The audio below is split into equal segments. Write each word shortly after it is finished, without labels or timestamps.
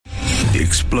The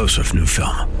explosive new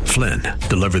film, Flynn,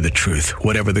 deliver the truth,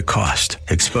 whatever the cost,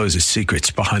 exposes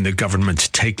secrets behind the government's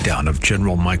takedown of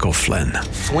General Michael Flynn.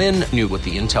 Flynn knew what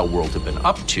the intel world had been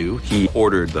up to. He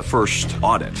ordered the first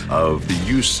audit of the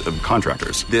use of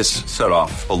contractors. This set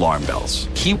off alarm bells.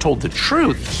 He told the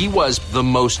truth. He was the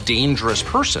most dangerous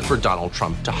person for Donald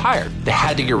Trump to hire. They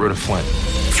had to get rid of Flynn.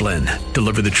 Flynn,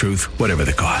 deliver the truth, whatever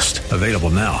the cost. Available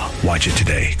now. Watch it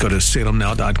today. Go to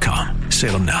salemnow.com.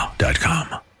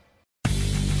 salemnow.com.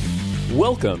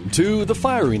 Welcome to The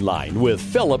Firing Line with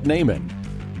Philip Naiman.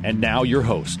 And now your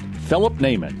host, Philip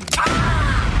Naiman.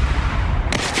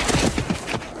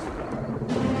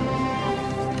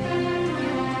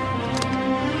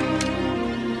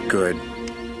 Good.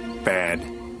 Bad.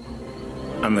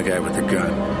 I'm the guy with the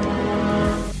gun.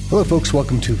 Hello, folks.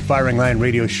 Welcome to Firing Line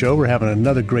Radio Show. We're having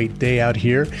another great day out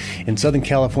here in Southern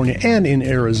California and in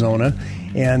Arizona.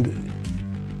 And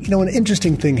you know, an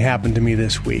interesting thing happened to me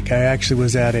this week. I actually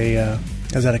was at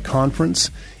a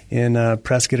conference in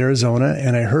Prescott, Arizona,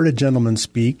 and I heard a gentleman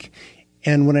speak.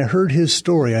 And when I heard his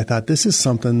story, I thought this is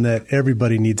something that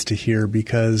everybody needs to hear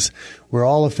because we're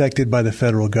all affected by the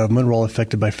federal government. We're all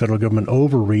affected by federal government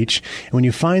overreach. And when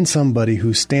you find somebody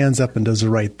who stands up and does the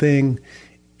right thing,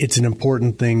 it's an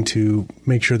important thing to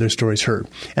make sure their story's heard.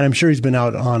 And I'm sure he's been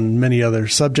out on many other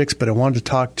subjects, but I wanted to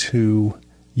talk to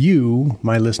you,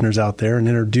 my listeners out there, and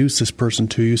introduce this person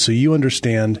to you so you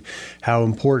understand how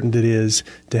important it is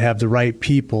to have the right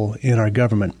people in our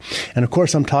government. And of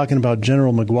course, I'm talking about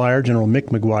General McGuire, General Mick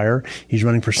McGuire. He's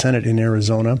running for Senate in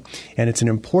Arizona, and it's an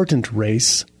important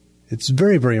race. It's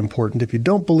very, very important. If you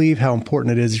don't believe how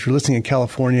important it is, if you're listening in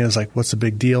California, it's like, what's the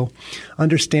big deal?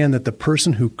 Understand that the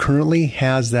person who currently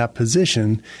has that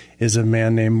position is a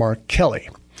man named Mark Kelly.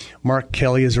 Mark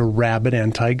Kelly is a rabid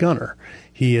anti-gunner.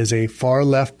 He is a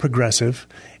far-left progressive,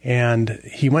 and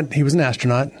he was an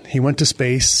astronaut. He went to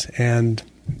space, and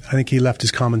I think he left his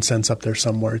common sense up there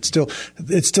somewhere. It's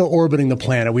still orbiting the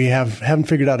planet. We haven't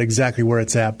figured out exactly where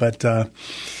it's at, but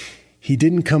he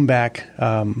didn't come back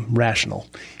rational.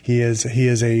 He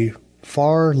is a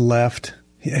far-left.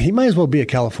 He might as well be a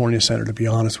California senator, to be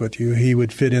honest with you. He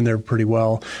would fit in there pretty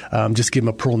well. Just give him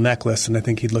a pearl necklace, and I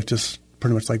think he'd look just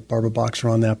pretty much like Barbara Boxer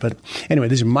on that. But anyway,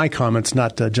 these are my comments,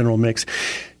 not General Mick's.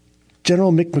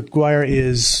 General Mick McGuire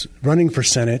is running for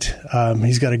Senate.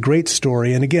 He's got a great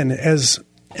story. And again, as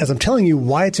I'm telling you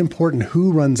why it's important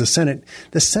who runs the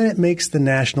Senate makes the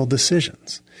national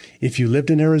decisions. If you lived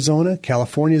in Arizona,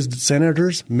 California's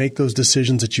senators make those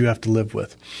decisions that you have to live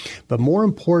with. But more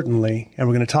importantly, and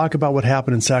we're going to talk about what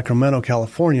happened in Sacramento,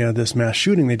 California, this mass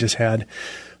shooting they just had,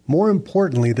 more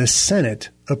importantly, the Senate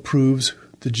approves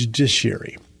the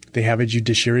judiciary. They have a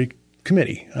judiciary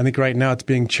committee. I think right now it's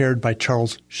being chaired by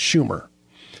Charles Schumer.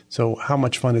 So how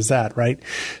much fun is that, right?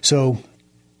 So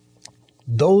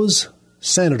those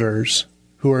senators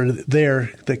who are there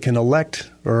that can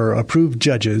elect or approve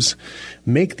judges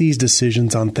make these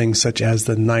decisions on things such as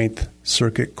the Ninth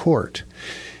Circuit Court.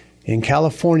 In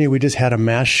California, we just had a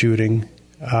mass shooting,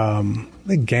 a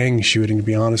gang shooting, to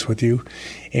be honest with you,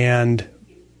 and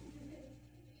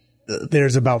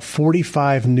there's about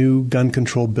 45 new gun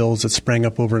control bills that sprang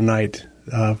up overnight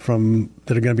that are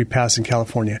going to be passed in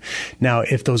California. Now,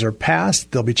 if those are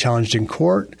passed, they'll be challenged in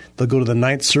court. They'll go to the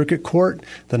Ninth Circuit Court.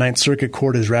 The Ninth Circuit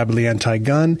Court is rabidly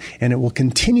anti-gun, and it will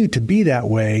continue to be that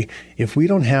way if we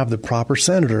don't have the proper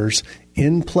senators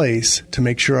in place to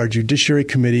make sure our Judiciary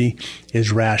Committee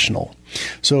is rational.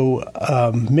 So,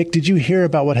 Mick, did you hear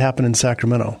about what happened in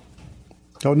Sacramento?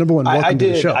 Oh, number one, welcome to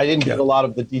the show. I didn't get a lot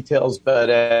of the details, but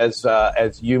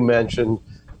as you mentioned,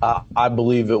 I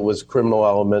believe it was criminal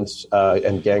elements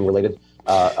and gang related,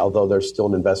 although there's still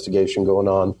an investigation going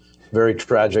on. Very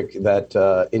tragic that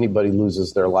anybody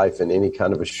loses their life in any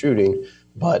kind of a shooting.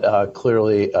 But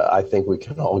clearly, I think we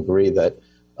can all agree that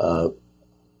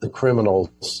the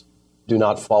criminals do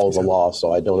not follow the law.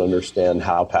 So I don't understand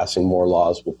how passing more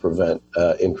laws will prevent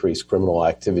increased criminal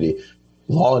activity.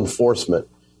 Law enforcement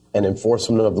and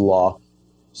enforcement of the law,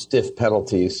 stiff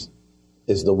penalties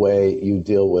is the way you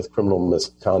deal with criminal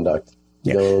misconduct.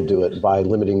 Yeah. You don't do it by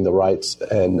limiting the rights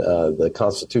and the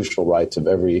constitutional rights of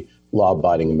every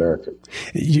law-abiding American.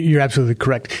 You're absolutely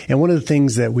correct. And one of the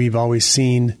things that we've always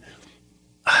seen,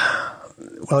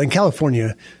 well, in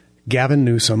California, Gavin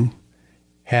Newsom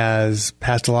has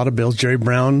passed a lot of bills. Jerry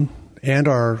Brown and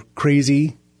our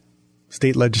crazy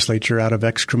state legislature out of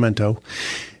Sacramento,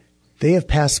 they have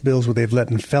passed bills where they've let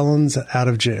felons out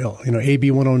of jail. You know, AB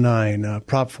 109,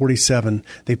 Prop 47.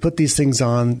 They put these things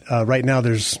on. Right now,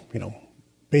 there's,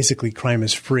 basically crime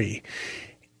is free.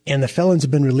 And the felons have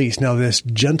been released. Now, this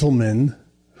gentleman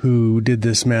who did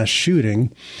this mass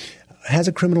shooting, has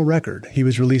a criminal record. He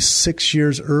was released 6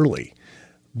 years early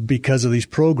because of these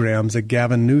programs that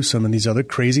Gavin Newsom and these other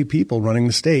crazy people running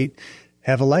the state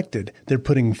have elected. They're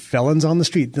putting felons on the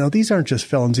street. Now, these aren't just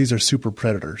felons. These are super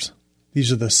predators.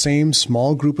 These are the same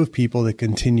small group of people that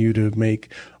continue to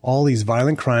make all these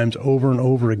violent crimes over and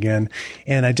over again.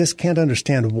 And I just can't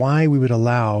understand why we would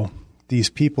allow these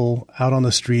people out on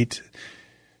the street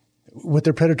with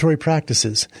their predatory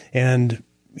practices. And,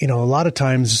 you know, a lot of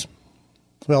times,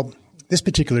 well, this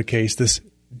particular case, this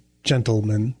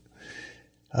gentleman,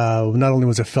 not only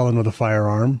was a felon with a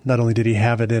firearm, not only did he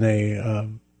have it in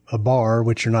a bar,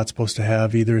 which you're not supposed to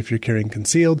have either if you're carrying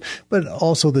concealed, but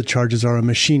also the charges are a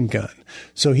machine gun.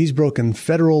 So he's broken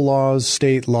federal laws,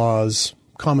 state laws,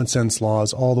 common sense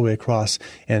laws all the way across,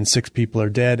 and 6 people are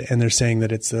dead. And they're saying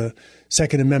that it's a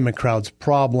Second Amendment crowd's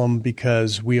problem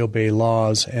because we obey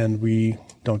laws and we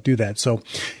don't do that. So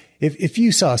if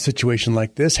you saw a situation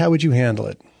like this, how would you handle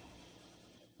it?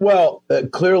 Well,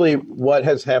 clearly what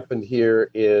has happened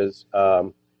here is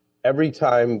every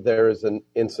time there is an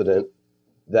incident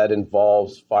that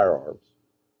involves firearms,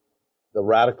 the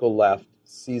radical left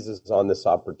seizes on this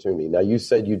opportunity. Now, you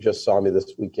said you just saw me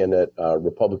this weekend at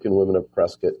Republican Women of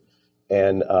Prescott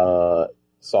and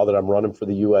saw that I'm running for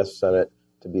the U.S. Senate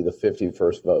to be the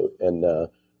 51st vote. And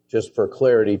just for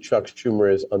clarity, Chuck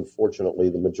Schumer is unfortunately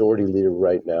the majority leader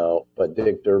right now, but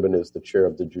Dick Durbin is the chair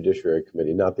of the Judiciary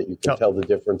Committee. Not that you can tell the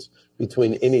difference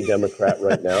between any Democrat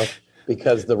right now,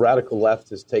 because the radical left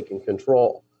has taken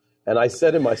control. And I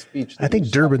said in my speech, I think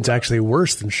Durbin's actually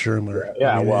worse than Schumer.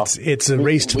 Yeah, I mean, well, it's a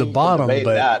race to the bottom.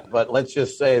 But let's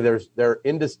just say they're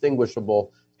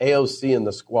indistinguishable. AOC and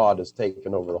the squad has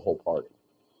taken over the whole party.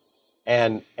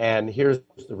 And here's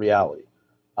the reality.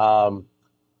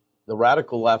 The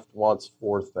radical left wants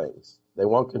 4 things. They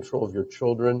want control of your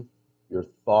children, your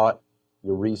thought,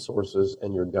 your resources,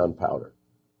 and your gunpowder.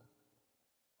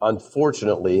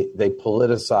 Unfortunately, they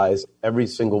politicize every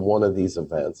single one of these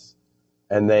events.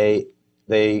 And they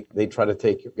try to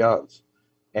take your guns.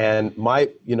 And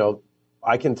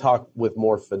I can talk with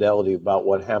more fidelity about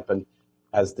what happened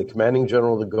as the commanding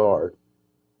general of the Guard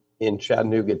in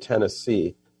Chattanooga,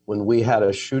 Tennessee, when we had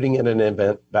a shooting at an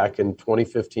event back in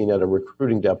 2015 at a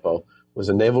recruiting depot. It was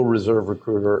a Naval Reserve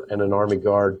recruiter and an Army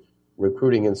Guard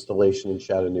recruiting installation in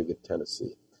Chattanooga,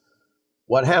 Tennessee.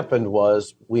 What happened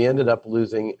was we ended up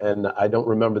losing, and I don't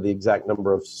remember the exact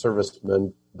number of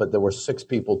servicemen, but there were 6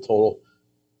 people total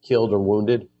killed or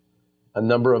wounded, a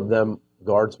number of them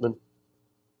guardsmen.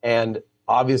 And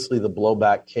obviously the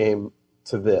blowback came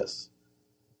to this.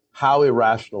 How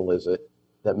irrational is it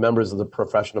that members of the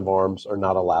profession of arms are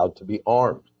not allowed to be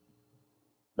armed?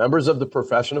 Members of the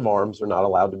profession of arms are not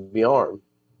allowed to be armed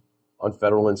on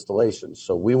federal installations.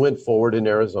 So we went forward in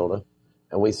Arizona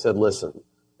and we said, listen,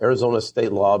 Arizona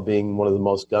state law, being one of the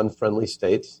most gun-friendly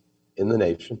states in the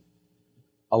nation,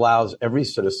 allows every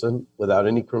citizen without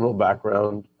any criminal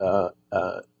background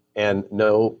and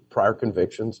no prior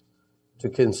convictions to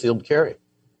concealed carry.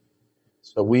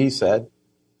 So we said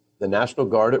the National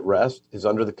Guard at rest is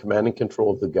under the command and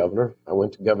control of the governor. I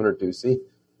went to Governor Ducey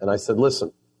and I said,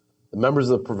 listen, the members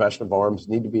of the profession of arms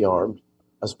need to be armed,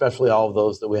 especially all of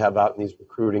those that we have out in these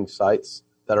recruiting sites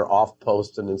that are off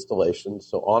post and installations.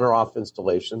 So on or off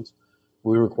installations,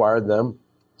 we required them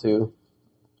to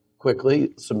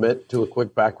quickly submit to a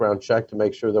quick background check to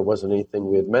make sure there wasn't anything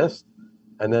we had missed,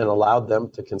 and then allowed them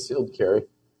to concealed carry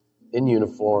in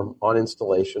uniform on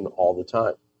installation all the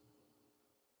time.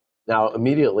 Now,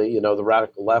 immediately, the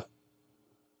radical left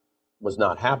was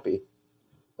not happy,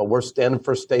 but we're standing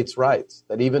for states' rights,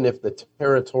 that even if the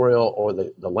territorial or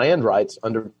the land rights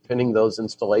underpinning those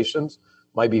installations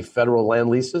might be federal land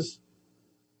leases,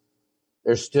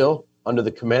 they're still under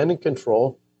the command and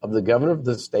control of the governor of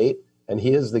the state, and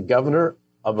he is the governor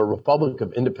of a republic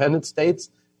of independent states,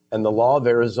 and the law of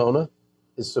Arizona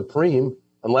is supreme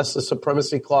unless the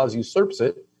Supremacy Clause usurps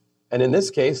it. And in this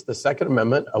case, the Second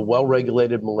Amendment, a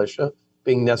well-regulated militia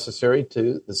being necessary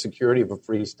to the security of a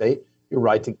free state, your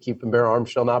right to keep and bear arms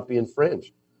shall not be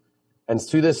infringed. And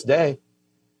to this day,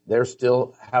 they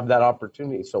still have that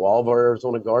opportunity. So all of our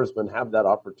Arizona Guardsmen have that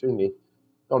opportunity.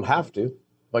 Don't have to,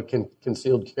 but can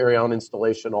concealed carry on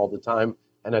installation all the time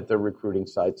and at their recruiting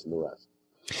sites and the rest.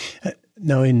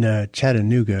 Now, in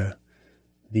Chattanooga,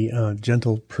 the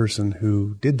gentle person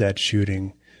who did that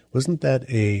shooting, wasn't that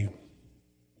a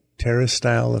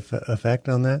terrorist-style effect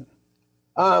on that?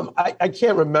 I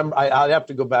can't remember. I'd have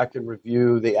to go back and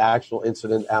review the actual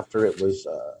incident after it was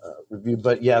reviewed.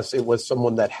 But yes, it was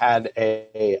someone that had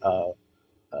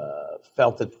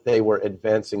felt that they were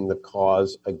advancing the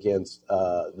cause against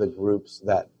the groups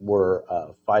that were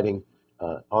fighting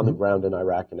on the ground in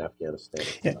Iraq and Afghanistan.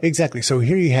 Yeah, exactly. So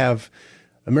here you have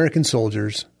American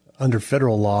soldiers under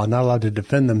federal law not allowed to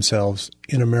defend themselves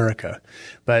in America.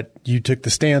 But you took the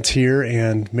stance here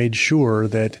and made sure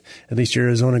that at least your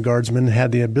Arizona Guardsmen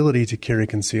had the ability to carry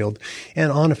concealed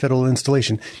and on a federal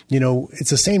installation. You know, it's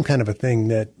the same kind of a thing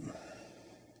that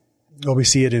we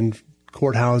see it in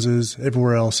courthouses,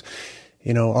 everywhere else.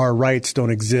 You know, our rights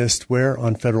don't exist where?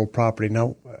 On federal property.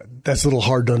 Now, that's a little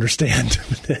hard to understand.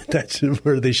 That's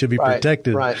where they should be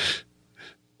protected. Right.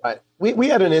 We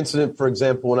had an incident, for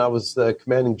example, when I was the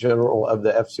commanding general of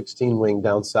the F-16 wing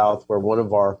down south, where one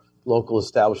of our local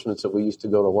establishments that we used to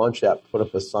go to lunch at put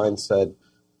up a sign said,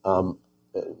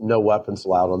 no weapons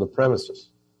allowed on the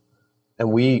premises.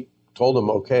 And we told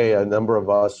them, okay, a number of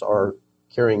us are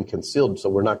carrying concealed, so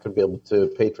we're not going to be able to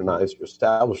patronize your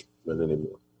establishment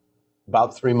anymore.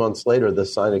 About 3 months later, the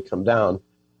sign had come down.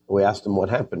 We asked him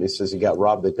what happened. He says he got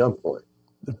robbed at gunpoint.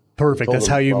 Perfect. That's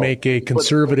how you make a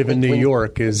conservative in New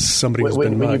York is somebody who's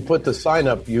been mugged. When you put the sign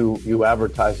up, you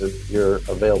advertise that you're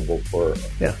available for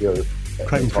your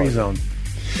crime-free zone.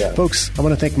 Yeah. Folks, I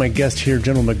want to thank my guest here,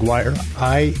 General McGuire.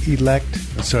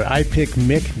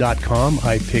 iPickMick.com.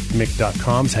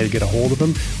 iPickMick.com is how you get a hold of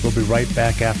him. We'll be right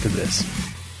back after this.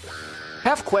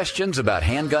 Have questions about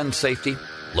handgun safety,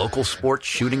 local sports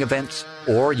shooting events,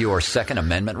 or your Second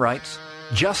Amendment rights?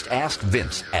 Just ask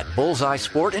Vince at Bullseye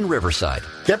Sport in Riverside.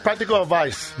 Get practical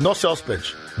advice, no sales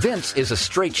pitch. Vince is a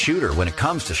straight shooter when it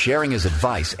comes to sharing his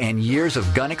advice and years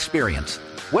of gun experience.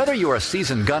 Whether you're a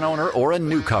seasoned gun owner or a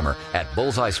newcomer, at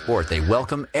Bullseye Sport they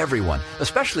welcome everyone,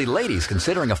 especially ladies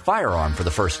considering a firearm for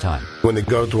the first time. When they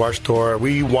go to our store,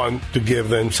 we want to give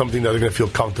them something that they're going to feel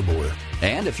comfortable with.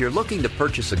 And if you're looking to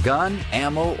purchase a gun,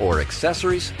 ammo, or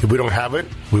accessories, if we don't have it,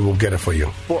 we will get it for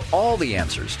you. For all the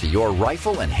answers to your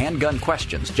rifle and handgun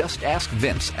questions, just ask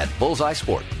Vince at Bullseye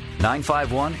Sport.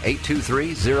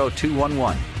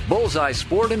 951-823-0211. Bullseye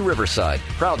Sport in Riverside,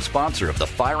 proud sponsor of the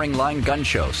Firing Line Gun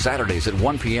Show, Saturdays at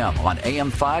 1 p.m. on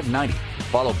AM 590.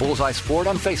 Follow Bullseye Sport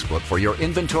on Facebook for your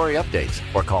inventory updates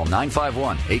or call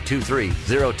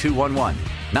 951-823-0211.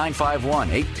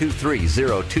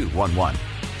 951-823-0211.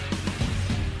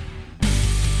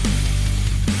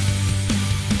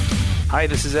 Hi,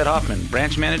 this is Ed Hoffman,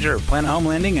 branch manager of Planet Home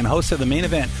Lending and host of The Main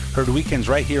Event, heard weekends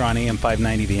right here on AM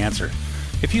 590 The Answer.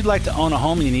 If you'd like to own a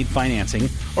home and you need financing,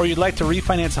 or you'd like to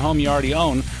refinance a home you already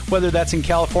own, whether that's in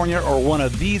California or one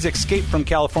of these Escape from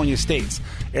California states,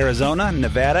 Arizona,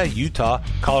 Nevada, Utah,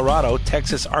 Colorado,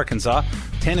 Texas, Arkansas,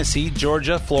 Tennessee,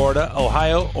 Georgia, Florida,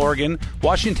 Ohio, Oregon,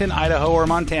 Washington, Idaho, or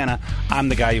Montana, I'm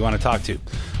the guy you want to talk to.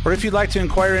 Or if you'd like to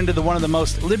inquire into one of the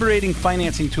most liberating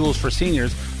financing tools for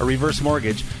seniors, a reverse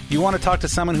mortgage, you want to talk to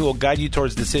someone who will guide you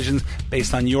towards decisions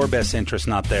based on your best interest,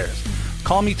 not theirs.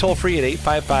 Call me toll-free at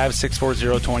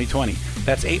 855-640-2020.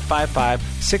 That's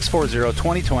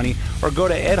 855-640-2020. Or go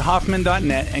to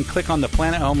edhoffman.net and click on the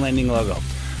Planet Home Lending logo.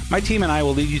 My team and I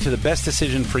will lead you to the best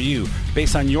decision for you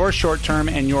based on your short-term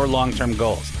and your long-term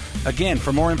goals. Again,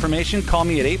 for more information, call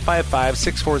me at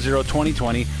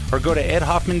 855-640-2020 or go to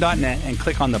edhoffman.net and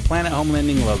click on the Planet Home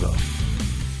Lending logo.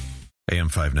 AM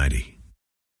 590,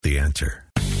 The Answer.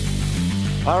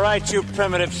 All right, you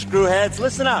primitive screwheads,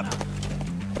 listen up.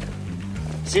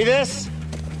 See this?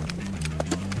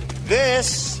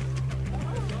 This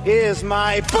is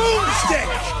my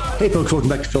boomstick. Hey folks, welcome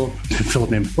back to Philip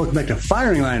Naiman. Welcome back to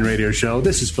Firing Line Radio Show.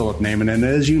 This is Philip Naiman, and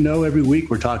as you know, every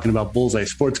week we're talking about Bullseye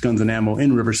Sports Guns and Ammo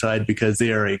in Riverside because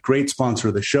they are a great sponsor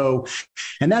of the show,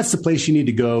 and that's the place you need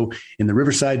to go in the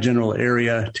Riverside general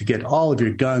area to get all of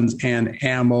your guns and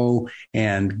ammo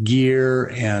and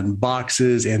gear and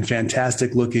boxes and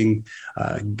fantastic looking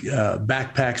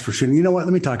backpacks for shooting. You know what?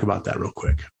 Let me talk about that real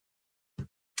quick.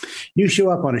 You show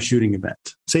up on a shooting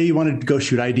event. Say you wanted to go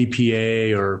shoot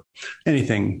IDPA or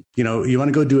anything. You know, you want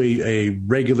to go do a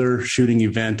regular shooting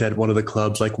event at one of the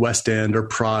clubs like West End or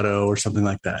Prado or something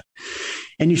like that.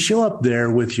 And you show up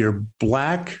there with your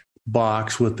black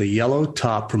box with the yellow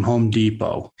top from Home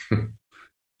Depot.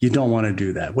 You don't want to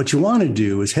do that. What you want to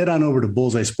do is head on over to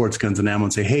Bullseye Sports Guns and Ammo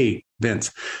and say, hey,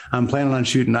 Vince, I'm planning on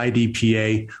shooting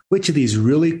IDPA. Which of these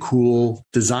really cool,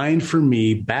 designed for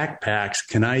me backpacks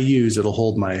can I use? It'll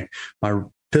hold my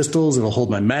pistols. It'll hold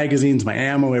my magazines, my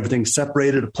ammo, everything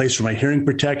separated, a place for my hearing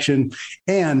protection,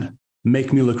 and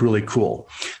make me look really cool.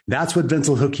 That's what Vince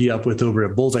will hook you up with over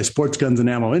at Bullseye Sports Guns and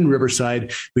Ammo in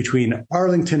Riverside between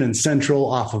Arlington and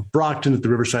Central off of Brockton at the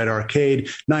Riverside Arcade,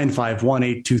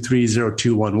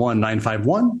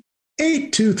 951-823-0211,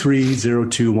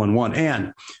 951-823-0211.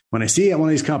 And when I see you at one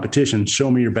of these competitions, show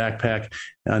me your backpack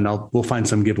and we'll find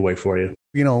some giveaway for you.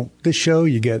 You know, this show,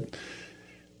 you get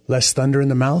less thunder in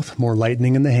the mouth, more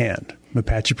lightning in the hand.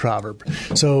 Apache proverb.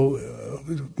 So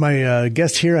my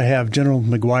guest here, I have General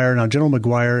McGuire. Now, General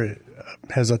McGuire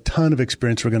has a ton of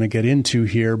experience we're going to get into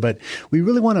here, but we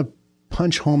really want to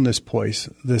punch home this point,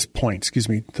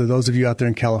 to those of you out there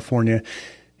in California.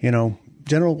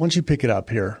 General, why don't you pick it up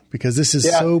here, because this is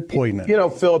so poignant.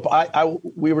 Philip,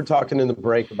 we were talking in the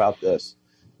break about this,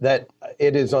 that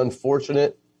it is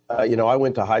unfortunate. I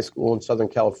went to high school in Southern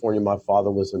California. My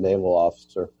father was a naval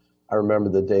officer. I remember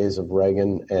the days of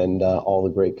Reagan and all the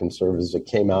great conservatives that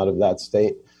came out of that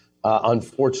state.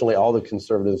 Unfortunately, all the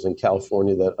conservatives in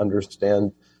California that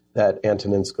understand that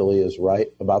Antonin Scalia is right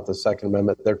about the Second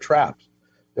Amendment, they're trapped.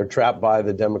 They're trapped by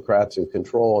the Democrats who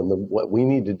control. And what we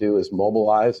need to do is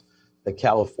mobilize the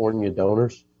California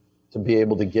donors to be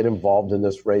able to get involved in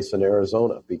this race in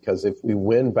Arizona. Because if we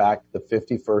win back the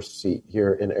 51st seat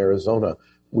here in Arizona,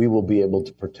 we will be able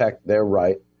to protect their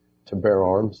right to bear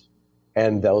arms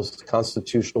and those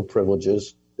constitutional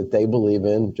privileges that they believe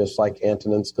in, just like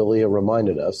Antonin Scalia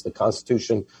reminded us. The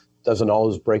Constitution doesn't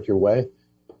always break your way,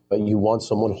 but you want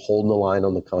someone holding the line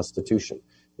on the Constitution.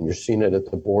 And you're seeing it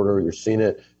at the border. You're seeing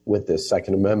it with the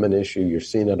Second Amendment issue. You're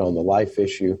seeing it on the life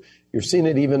issue. You're seeing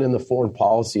it even in the foreign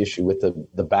policy issue with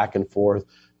the back and forth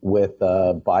with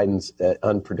Biden's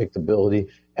unpredictability.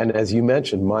 And as you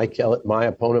mentioned, my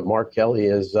opponent, Mark Kelly,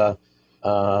 is,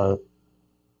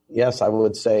 yes, I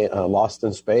would say lost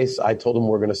in space. I told him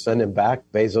we're going to send him back.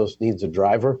 Bezos needs a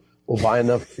driver. We'll buy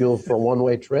enough fuel for a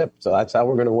one-way trip. So that's how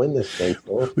we're going to win this thing.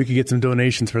 We could get some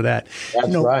donations for that.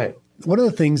 That's right. One of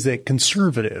the things that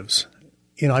conservatives,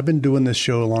 I've been doing this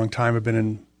show a long time. I've been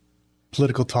in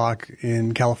political talk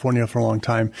in California for a long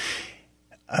time.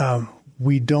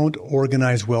 We don't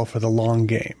organize well for the long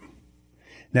game.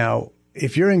 Now,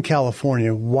 if you're in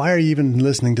California, why are you even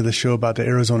listening to the show about the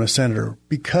Arizona senator?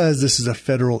 Because this is a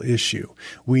federal issue.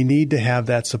 We need to have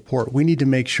that support. We need to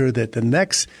make sure that the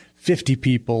next 50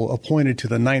 people appointed to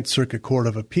the Ninth Circuit Court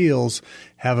of Appeals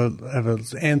have a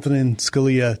Antonin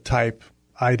Scalia type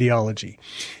ideology,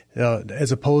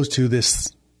 as opposed to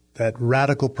that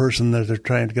radical person that they're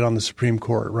trying to get on the Supreme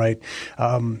Court, right?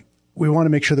 We want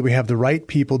to make sure that we have the right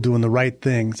people doing the right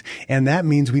things, and that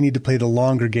means we need to play the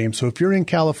longer game. So if you're in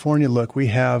California, look, we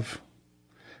have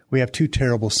two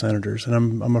terrible senators, and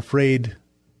I'm afraid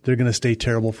they're going to stay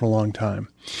terrible for a long time.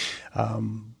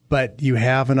 But you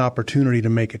have an opportunity to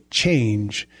make a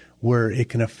change where it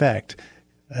can affect.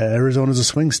 Arizona's a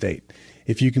swing state.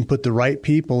 If you can put the right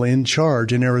people in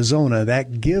charge in Arizona,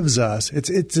 that gives us, it's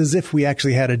as if we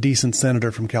actually had a decent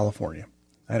senator from California.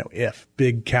 I know, if,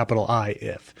 big capital I,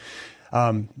 if.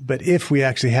 But if we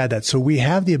actually had that. So we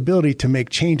have the ability to make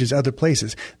changes other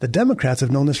places. The Democrats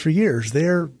have known this for years.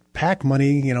 They're PAC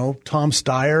money, Tom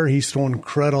Steyer, he's throwing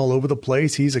crud all over the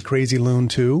place. He's a crazy loon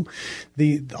too.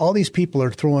 All these people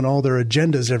are throwing all their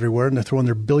agendas everywhere, and they're throwing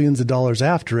their billions of dollars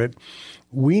after it.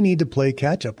 We need to play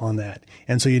catch up on that.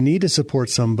 And so you need to support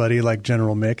somebody like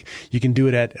General Mick. You can do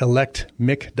it at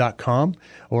electmick.com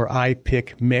or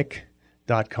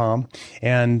ipickmick.com.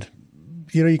 And,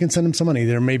 you can send them some money.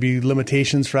 There may be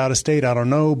limitations for out of state. I don't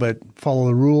know, but follow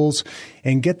the rules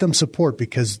and get them support,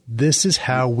 because this is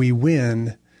how we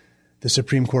win the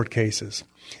Supreme Court cases.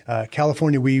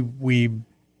 California, we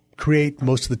create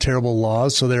most of the terrible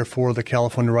laws. So therefore, the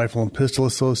California Rifle and Pistol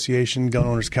Association, Gun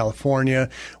Owners California,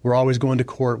 we're always going to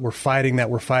court. We're fighting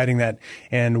that.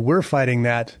 And we're fighting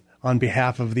that on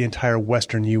behalf of the entire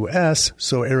Western U.S.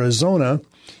 So Arizona,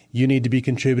 you need to be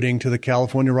contributing to the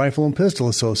California Rifle and Pistol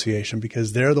Association,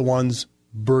 because they're the ones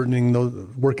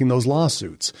working those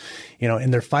lawsuits,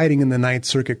 and they're fighting in the Ninth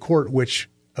Circuit Court, which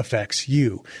affects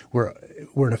you. We're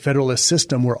in a federalist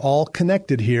system. We're all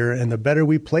connected here, and the better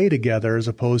we play together, as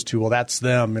opposed to, well, that's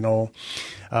them,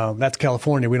 that's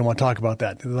California. We don't want to talk about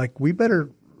that. They're like, we better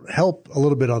help a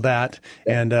little bit of that.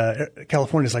 And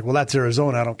California's like, well, that's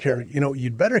Arizona. I don't care.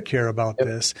 You'd better care about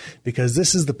this, because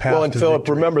this is the path. Well, and Philip,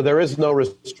 victory. Remember, there is no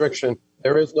restriction.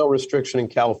 There is no restriction in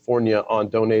California on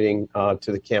donating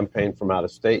to the campaign from out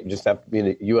of state. You just have to be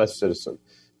a U.S. citizen.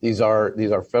 These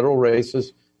are federal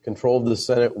races. Control of the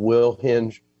Senate will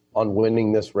hinge on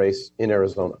winning this race in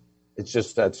Arizona. It's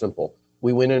just that simple.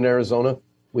 We win in Arizona,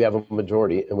 we have a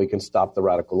majority, and we can stop the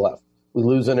radical left. We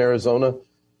lose in Arizona,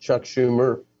 Chuck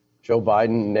Schumer, Joe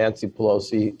Biden, Nancy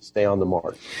Pelosi stay on the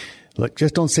march. Look,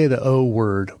 just don't say the O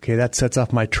word, okay? That sets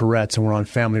off my Tourette's, and we're on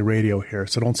family radio here,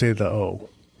 so don't say the O.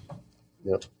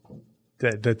 Yep.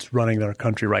 That's running our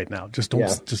country right now. Just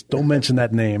don't mention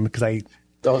that name, because I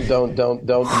don't make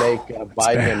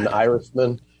Biden an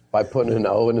Irishman by putting an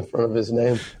O in front of his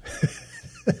name.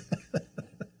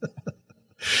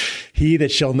 He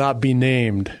that shall not be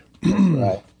named.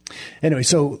 Right. Anyway,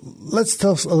 so let's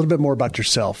tell us a little bit more about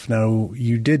yourself. Now,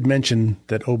 you did mention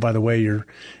that, oh, by the way, you're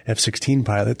F-16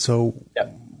 pilot. So,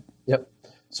 Yep.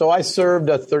 So I served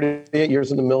 38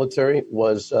 years in the military,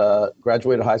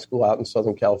 graduated high school out in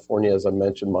Southern California. As I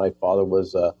mentioned, my father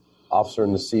was an officer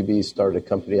in the Seabees, started a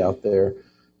company out there.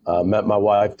 Met my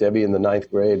wife, Debbie, in the 9th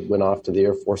grade, went off to the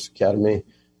Air Force Academy.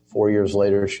 4 years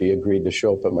later, she agreed to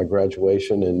show up at my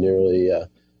graduation, and nearly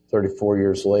 35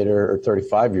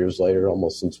 years later,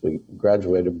 almost since we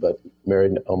graduated, but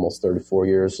married almost 34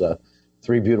 years,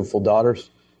 3 beautiful daughters,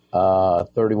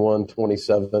 31,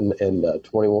 27, and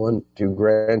 21, 2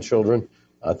 grandchildren,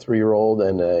 a 3-year-old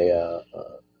and a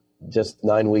just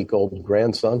 9-week-old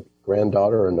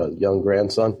granddaughter, and a young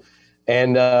grandson.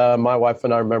 And my wife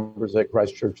and I are members at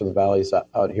Christ Church of the Valleys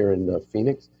out here in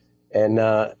Phoenix. And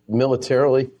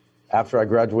militarily, after I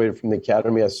graduated from the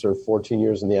academy, I served 14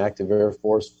 years in the active Air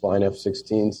Force, flying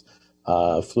F-16s,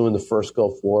 flew in the first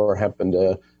Gulf War, happened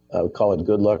to call it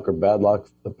good luck or bad luck,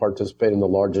 participated in the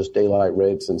largest daylight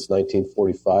raid since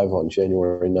 1945 on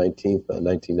January 19th,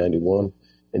 1991,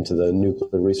 into the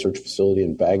nuclear research facility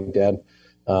in Baghdad.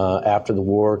 After the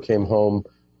war, came home,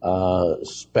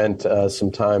 spent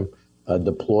some time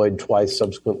deployed twice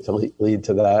subsequently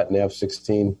to that in the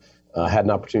F-16. Had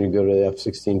an opportunity to go to the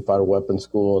F-16 Fighter Weapons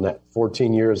School, and at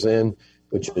 14 years in,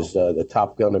 which is the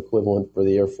Top Gun equivalent for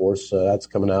the Air Force, that's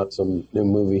coming out, some new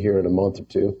movie here in a month or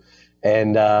two.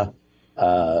 And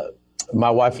my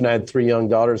wife and I had 3 young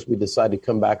daughters. We decided to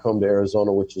come back home to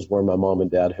Arizona, which is where my mom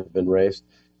and dad have been raised,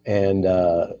 and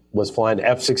was flying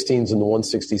F-16s in the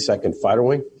 162nd Fighter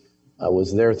Wing. I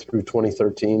was there through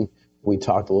 2013. We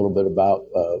talked a little bit about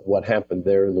what happened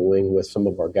there in the wing with some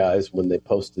of our guys when they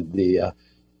posted the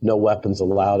no weapons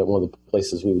allowed at one of the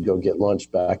places we would go get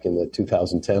lunch back in the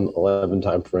 2010-11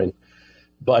 timeframe.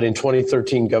 But in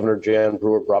 2013, Governor Jan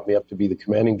Brewer brought me up to be the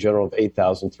commanding general of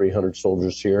 8,300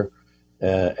 soldiers here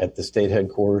at the state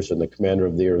headquarters and the commander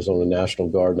of the Arizona National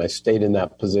Guard. And I stayed in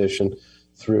that position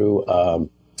through April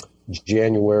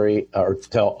 10th,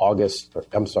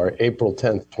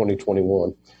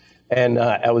 2021. And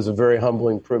it was a very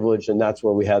humbling privilege, and that's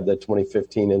where we had the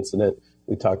 2015 incident.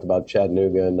 We talked about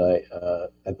Chattanooga, and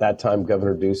at that time,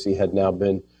 Governor Ducey had now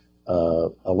been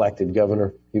elected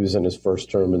governor. He was in his first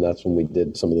term, and that's when we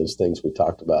did some of those things we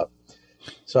talked about.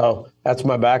 So that's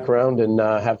my background, and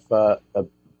have a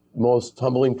most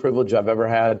humbling privilege I've ever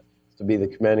had to be the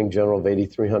commanding general of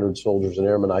 8,300 soldiers and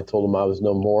airmen. I told him I was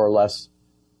no more or less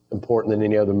important than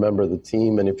any other member of the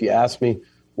team. And if you ask me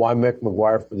why Mick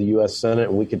McGuire for the U.S. Senate,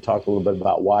 and we could talk a little bit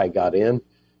about why I got in,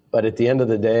 but at the end of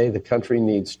the day, the country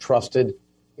needs trusted,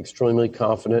 extremely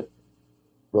confident,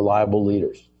 reliable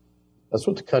leaders. That's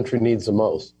what the country needs the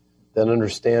most, that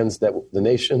understands that the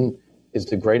nation is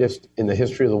the greatest in the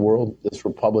history of the world. This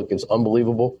republic is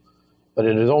unbelievable, but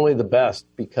it is only the best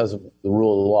because of the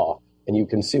rule of the law. And you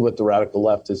can see what the radical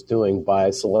left is doing by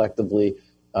selectively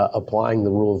applying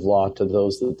the rule of law to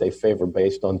those that they favor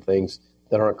based on things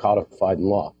that aren't codified in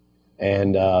law.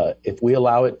 And if we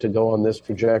allow it to go on this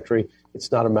trajectory,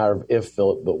 it's not a matter of if,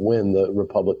 Philip, but when the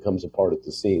republic comes apart at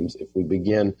the seams. If we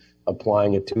begin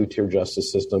applying a 2-tier justice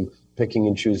system, picking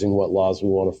and choosing what laws we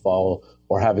want to follow,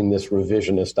 or having this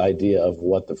revisionist idea of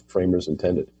what the framers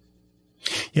intended.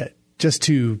 Yeah, just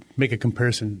to make a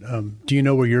comparison, do you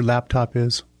know where your laptop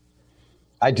is?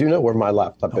 I do know where my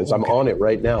laptop is. Okay. I'm on it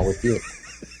right now with you.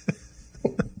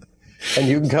 And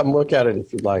you can come look at it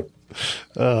if you'd like.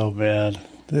 Oh, man.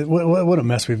 What a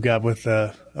mess we've got with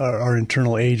our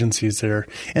internal agencies there.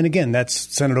 And again, that's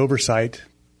Senate oversight.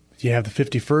 You have the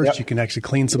 51st, yep. You can actually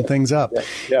clean some things up.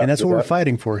 And that's what we're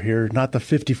fighting for here, not the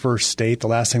 51st state. The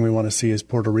last thing we want to see is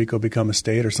Puerto Rico become a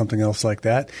state or something else like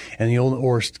that. And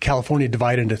or California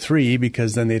divide into 3,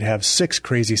 because then they'd have 6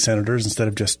 crazy senators instead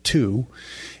of just 2.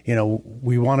 You know,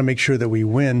 we want to make sure that we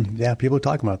win. Yeah, people are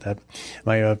talking about that.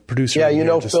 My producer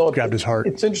just Philip, grabbed his heart.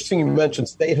 It's interesting you mentioned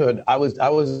statehood. I was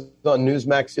on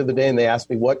Newsmax the other day, and they asked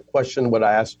me what question would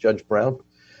I ask Judge Brown.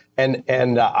 And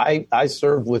I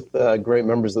served with great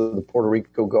members of the Puerto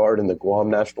Rico Guard and the Guam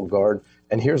National Guard.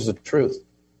 And here's the truth.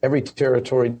 Every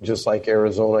territory, just like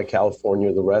Arizona,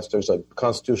 California, the rest, there's a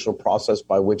constitutional process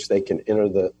by which they can enter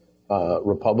the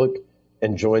republic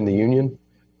and join the union.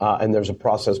 And there's a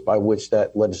process by which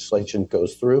that legislation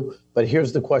goes through. But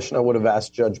here's the question I would have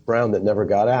asked Judge Brown that never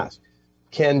got asked.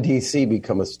 Can D.C.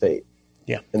 become a state?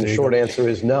 Yeah. And the short answer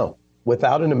is no.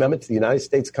 Without an amendment to the United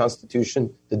States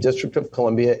Constitution, the District of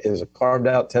Columbia is a carved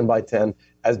out 10 by 10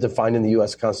 as defined in the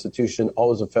U.S. Constitution,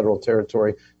 always a federal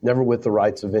territory, never with the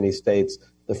rights of any states.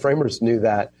 The framers knew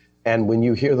that. And when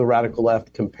you hear the radical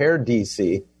left compare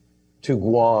D.C. to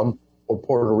Guam or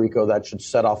Puerto Rico, that should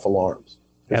set off alarms.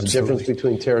 There's Absolutely. a difference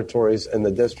between territories and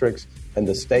the districts and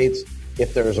the states.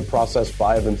 If there is a process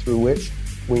by and through which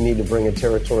we need to bring a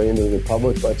territory into the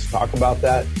republic, let's talk about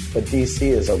that. But D.C.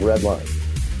 is a red line.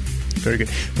 Very good.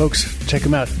 Folks, check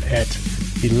them out at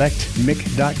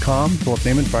electmic.com. Philip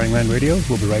Naiman, Firing Line Radio.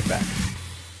 We'll be right back.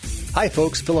 Hi,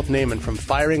 folks. Philip Naiman from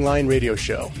Firing Line Radio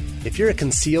Show. If you're a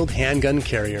concealed handgun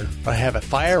carrier or have a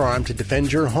firearm to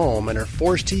defend your home and are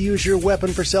forced to use your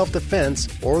weapon for self-defense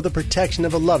or the protection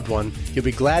of a loved one, you'll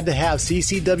be glad to have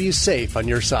CCW Safe on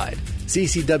your side.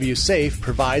 CCW Safe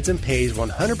provides and pays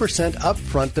 100%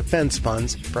 upfront defense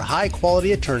funds for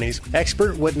high-quality attorneys,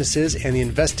 expert witnesses, and the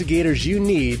investigators you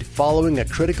need following a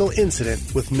critical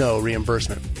incident with no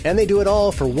reimbursement. And they do it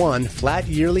all for one flat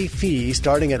yearly fee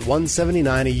starting at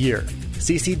 $179 a year.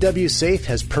 CCW Safe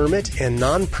has permit and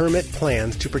non-permit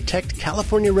plans to protect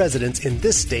California residents in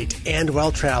this state and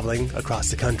while traveling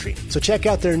across the country. So check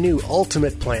out their new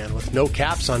Ultimate Plan with no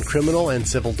caps on criminal and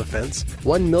civil defense,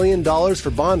 $1 million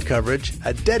for bond coverage,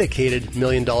 a dedicated $1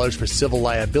 million for civil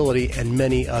liability, and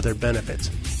many other benefits.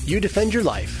 You defend your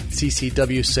life.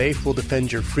 CCW Safe will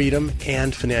defend your freedom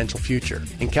and financial future.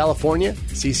 In California,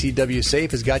 CCW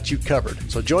Safe has got you covered.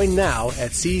 So join now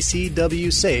at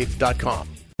ccwsafe.com.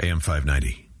 AM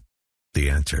 590, The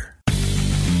Answer.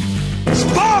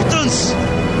 Spartans,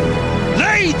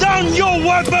 lay down your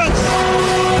weapons!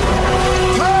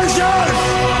 Persians,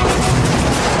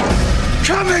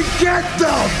 come and get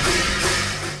them!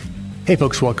 Hey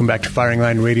folks, welcome back to Firing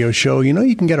Line Radio Show. You know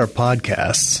you can get our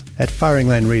podcasts at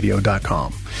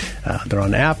firinglineradio.com. They're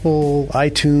on Apple,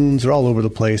 iTunes, they're all over the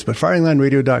place. But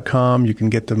firinglineradio.com, you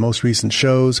can get the most recent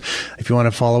shows. If you want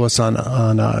to follow us on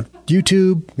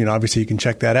YouTube, obviously you can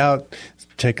check that out.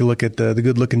 Take a look at the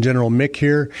good-looking General Mick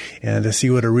here and to see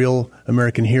what a real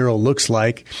American hero looks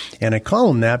like. And I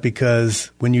call him that because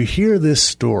when you hear this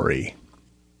story,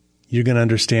 you're going to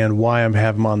understand why I'm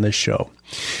having him on this show.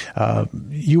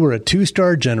 You were a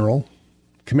 2-star general,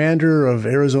 commander of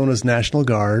Arizona's National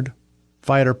Guard,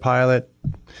 fighter pilot,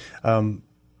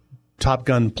 Top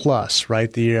Gun Plus,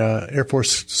 right? The Air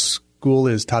Force School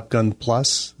is Top Gun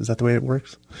Plus. Is that the way it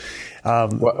works?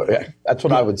 Well, yeah, that's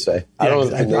what I would say.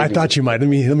 I thought you might. Let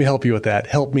me help you with that.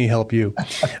 Help me help you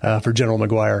for General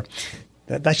McGuire.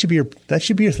 That should be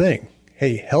your thing.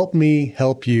 Hey, help me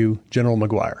help you, General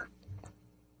McGuire.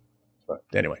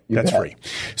 Anyway, that's free.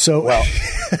 So,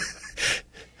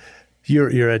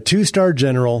 you're a 2-star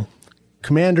general,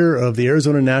 commander of the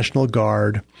Arizona National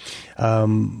Guard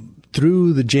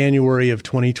through the January of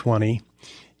 2020.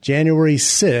 January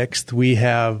 6th, we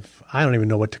have, I don't even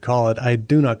know what to call it. I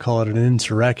do not call it an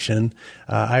insurrection.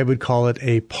 I would call it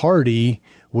a party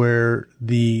where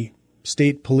the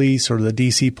state police or the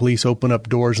D.C. police open up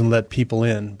doors and let people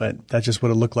in. But that's just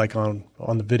what it looked like on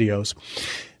the videos.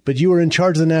 But you were in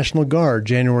charge of the National Guard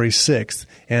January 6th,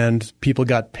 and people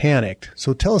got panicked.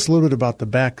 So tell us a little bit about the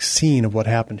back scene of what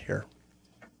happened here.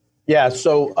 Yeah,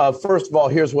 so first of all,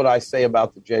 here's what I say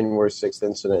about the January 6th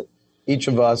incident. Each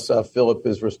of us, Philip,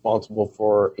 is responsible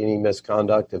for any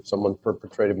misconduct. If someone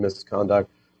perpetrated misconduct,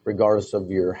 regardless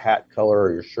of your hat color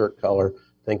or your shirt color,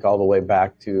 think all the way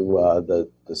back to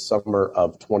the summer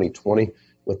of 2020.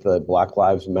 With the Black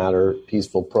Lives Matter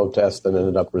peaceful protest that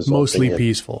ended up resulting mostly in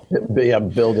peaceful.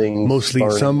 Buildings mostly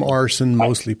burning. Some arson,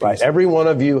 mostly peaceful. Right. Every one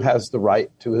of you has the right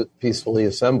to peacefully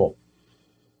assemble,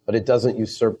 but it doesn't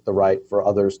usurp the right for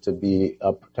others to be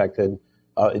protected.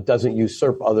 It doesn't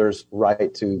usurp others'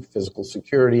 right to physical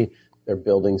security, their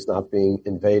buildings not being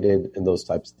invaded, and those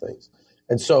types of things.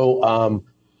 And so,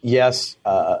 yes,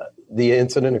 the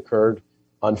incident occurred.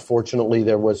 Unfortunately,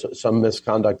 there was some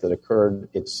misconduct that occurred.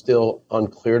 It's still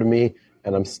unclear to me,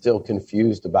 and I'm still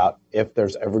confused about if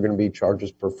there's ever going to be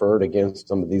charges preferred against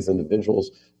some of these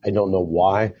individuals. I don't know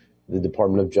why the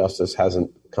Department of Justice hasn't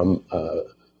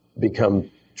become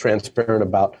transparent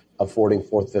about affording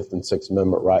 4th, 5th, and 6th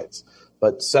Amendment rights.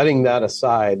 But setting that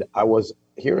aside, I was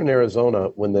here in Arizona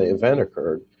when the event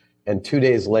occurred, and 2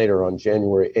 days later on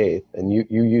January 8th, and you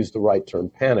used the right term,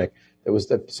 panic, there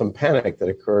was some panic that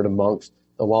occurred amongst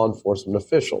the law enforcement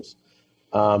officials.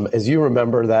 As you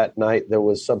remember, that night there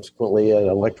was subsequently an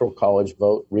electoral college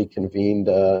vote reconvened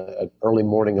early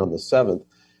morning on the 7th.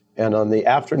 And on the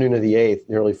afternoon of the 8th,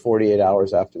 nearly 48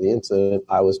 hours after the incident,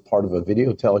 I was part of a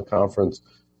video teleconference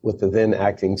with the then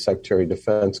acting Secretary of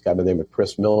Defense, a guy by the name of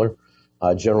Chris Miller.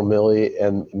 General Milley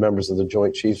and members of the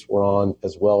Joint Chiefs were on,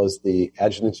 as well as the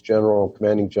adjutants general,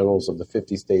 commanding generals of the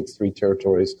 50 states, 3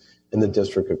 territories in the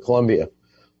District of Columbia.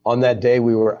 On that day,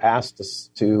 we were asked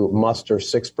to muster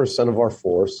 6% of our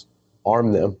force,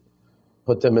 arm them,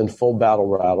 put them in full battle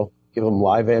rattle, give them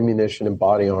live ammunition and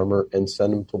body armor, and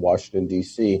send them to Washington,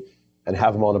 D.C., and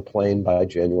have them on a plane by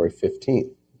January 15th.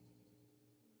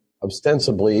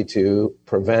 ostensibly to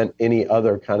prevent any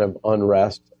other kind of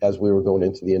unrest as we were going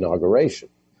into the inauguration.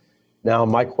 Now,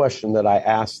 my question that I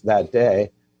asked that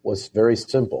day was very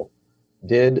simple.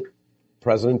 Did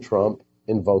President Trump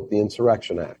invoke the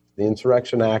Insurrection Act? The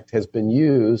Insurrection Act has been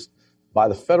used by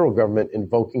the federal government,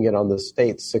 invoking it on the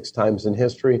states 6 times in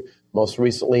history. Most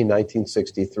recently,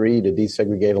 1963, to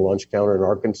desegregate a lunch counter in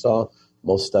Arkansas,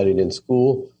 most studied in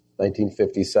school.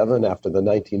 1957, after the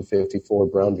 1954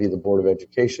 Brown v. the Board of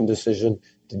Education decision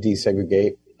to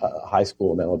desegregate high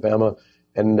school in Alabama.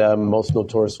 And most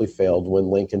notoriously failed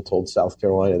when Lincoln told South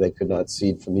Carolina they could not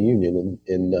secede from the Union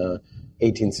in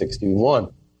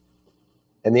 1861.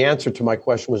 And the answer to my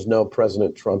question was no,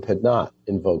 President Trump had not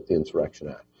invoked the Insurrection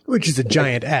Act. Which is a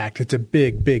giant act. It's a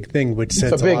big, big thing which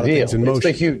sets a lot of things in motion. It's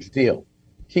a huge deal.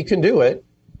 He can do it.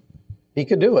 He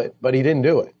could do it, but he didn't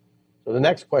do it. So the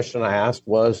next question I asked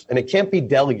was, and it can't be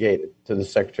delegated to the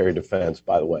Secretary of Defense,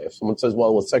 by the way. If someone says,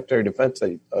 well, the Secretary of Defense,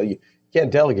 you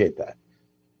can't delegate that.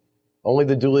 Only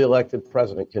the duly elected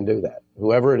president can do that,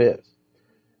 whoever it is.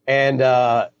 And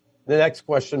the next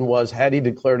question was, had he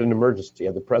declared an emergency?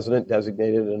 Had the president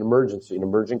designated an emergency, an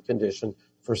emergent condition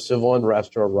for civil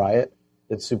unrest or a riot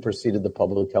that superseded the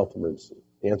public health emergency?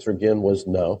 The answer again was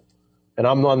no. And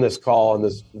I'm on this call, on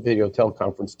this video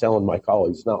teleconference, telling my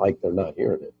colleagues, it's not like they're not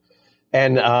hearing it.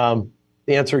 And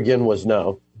the answer again was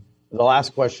no. The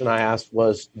last question I asked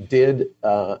was, did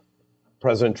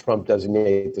President Trump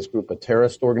designate this group a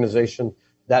terrorist organization?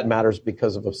 That matters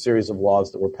because of a series of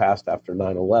laws that were passed after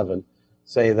 9/11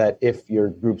 say that if your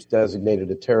group's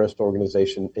designated a terrorist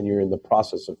organization and you're in the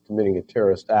process of committing a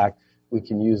terrorist act, we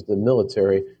can use the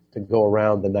military to go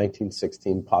around the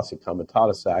 1916 Posse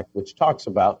Comitatus Act, which talks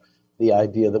about the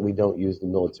idea that we don't use the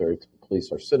military to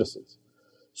police our citizens.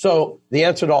 So the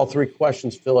answer to all 3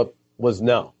 questions, Philip, was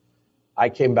no. I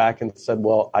came back and said,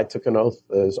 well, I took an oath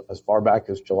as far back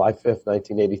as July 5th,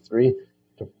 1983,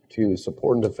 to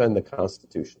support and defend the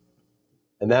Constitution.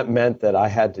 And that meant that I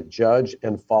had to judge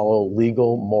and follow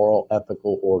legal, moral,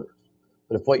 ethical orders.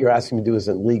 But if what you're asking me to do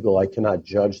isn't legal, I cannot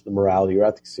judge the morality or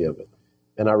ethicacy of it.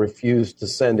 And I refused to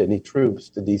send any troops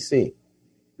to D.C.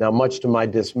 Now, much to my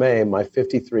dismay, my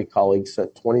 53 colleagues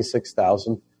sent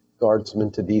 26,000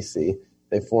 guardsmen to D.C.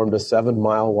 They formed a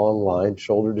 7-mile-long line,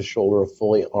 shoulder to shoulder, of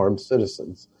fully armed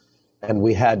citizens. And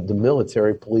we had the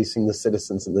military policing the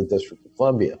citizens in the District of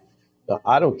Columbia. Now,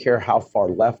 I don't care how far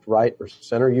left, right, or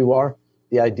center you are.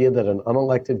 The idea that an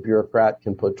unelected bureaucrat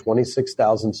can put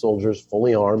 26,000 soldiers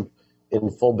fully armed in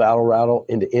full battle rattle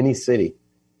into any city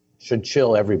should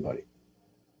chill everybody.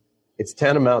 It's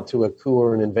tantamount to a coup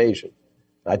or an invasion.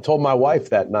 I told my wife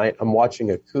that night, I'm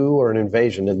watching a coup or an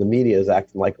invasion, and the media is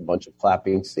acting like a bunch of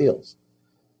clapping seals.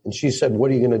 And she said,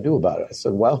 what are you going to do about it? I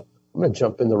said, well, I'm going to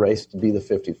jump in the race to be the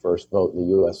 51st vote in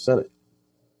the U.S. Senate.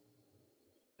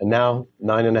 And now,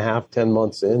 10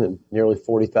 months in, and nearly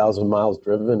 40,000 miles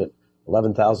driven, and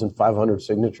 11,500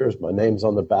 signatures, my name's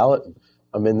on the ballot, and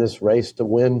I'm in this race to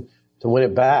win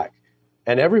it back.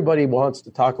 And everybody wants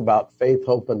to talk about faith,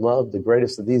 hope, and love. The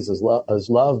greatest of these is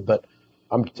love. But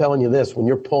I'm telling you this, when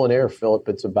you're pulling air, Philip,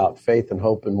 it's about faith and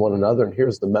hope in one another. And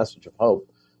here's the message of hope.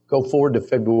 Go forward to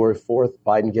February 4th.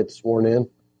 Biden gets sworn in.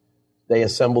 They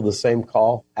assemble the same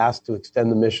call, asked to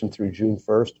extend the mission through June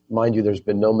 1st. Mind you, there's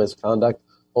been no misconduct.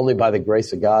 Only by the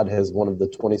grace of God has one of the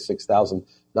 26,000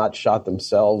 not shot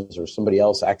themselves or somebody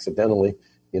else accidentally.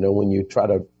 You know, when you try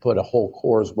to put a whole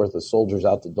corps worth of soldiers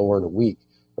out the door in a week,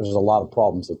 there's a lot of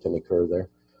problems that can occur there.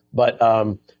 But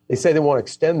they say they want to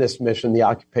extend this mission, the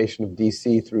occupation of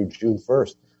D.C., through June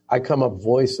 1st. I come up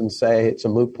voice and say it's a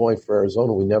moot point for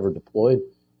Arizona. We never deployed.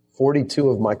 42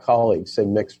 of my colleagues say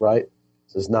mixed right.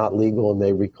 This is not legal, and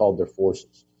they recalled their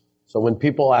forces. So when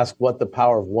people ask what the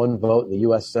power of one vote in the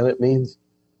U.S. Senate means,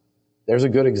 there's a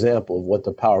good example of what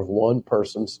the power of one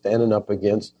person standing up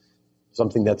against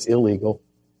something that's illegal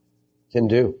can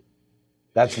do.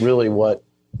 That's really what,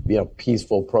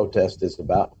 peaceful protest is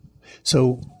about.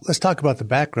 So let's talk about the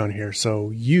background here. So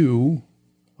you,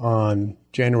 on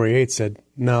January 8th, said,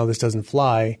 no, this doesn't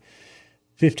fly.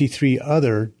 53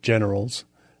 other generals,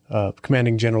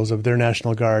 commanding generals of their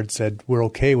National Guard, said, we're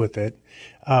okay with it.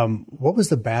 What was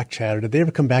the back chatter? Did they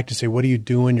ever come back to say, what are you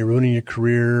doing? You're ruining your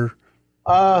career.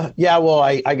 I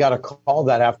got a call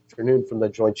that afternoon from the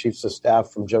Joint Chiefs of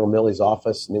Staff from General Milley's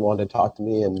office, and he wanted to talk to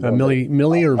me. And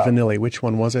Milley or Vanilli? Which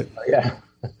one was it? Yeah.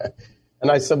 And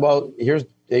I said, well,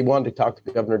 they wanted to talk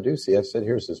to Governor Ducey. I said,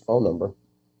 here's his phone number.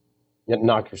 You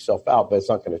knock yourself out, but it's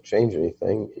not going to change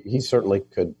anything. He certainly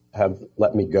could have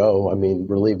let me go. I mean,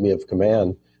 relieve me of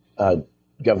command,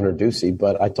 Governor Ducey.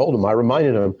 But I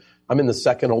reminded him, I'm in the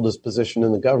second oldest position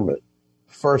in the government.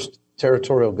 First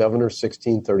Territorial Governor,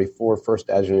 1634.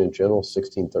 First Adjutant General,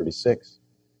 1636.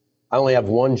 I only have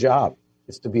one job.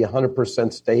 It's to be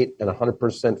 100% state and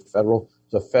 100% federal.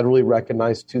 It's a federally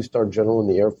recognized two-star general in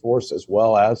the Air Force, as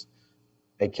well as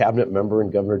a cabinet member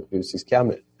in Governor Ducey's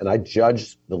cabinet. And I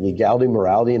judge the legality,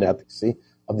 morality, and ethicacy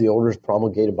of the orders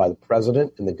promulgated by the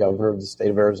president and the governor of the state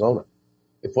of Arizona.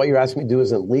 If what you're asking me to do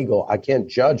isn't legal, I can't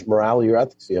judge morality or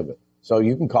ethicacy of it. So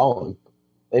you can call them.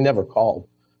 They never called.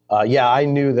 I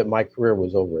knew that my career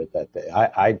was over at that day.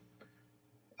 I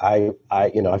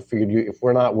figured if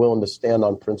we're not willing to stand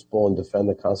on principle and defend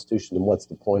the Constitution, then what's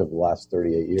the point of the last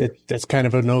 38 years? That's kind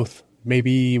of an oath.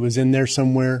 Maybe it was in there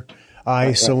somewhere.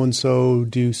 I so-and-so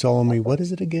do solemnly. What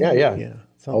is it again? Yeah.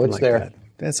 It's like there. That.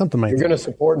 That's something like You're that. going to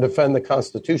support and defend the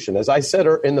Constitution. As I said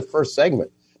in the first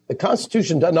segment, the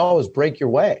Constitution doesn't always break your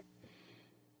way.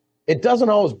 It doesn't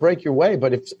always break your way,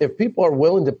 but if people are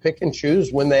willing to pick and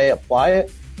choose when they apply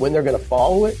it, when they're going to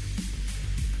follow it,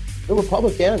 the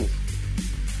republic ends.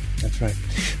 That's right.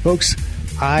 Folks,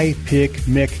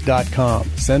 ipickmick.com.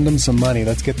 Send them some money.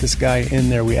 Let's get this guy in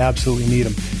there. We absolutely need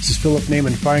him. This is Philip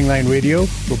Naiman, Firing Line Radio.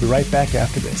 We'll be right back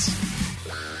after this.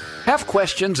 Have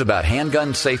questions about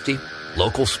handgun safety,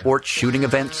 local sports shooting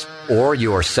events, or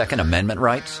your Second Amendment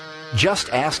rights? Just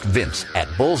ask Vince at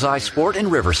Bullseye Sport in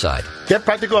Riverside. Get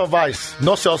practical advice.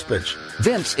 No sales pitch.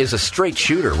 Vince is a straight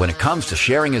shooter when it comes to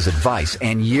sharing his advice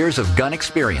and years of gun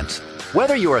experience.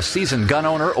 Whether you're a seasoned gun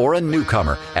owner or a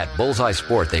newcomer, at Bullseye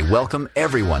Sport, they welcome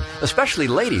everyone, especially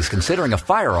ladies considering a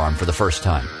firearm for the first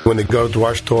time. When they go to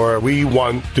our store, we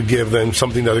want to give them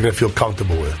something that they're going to feel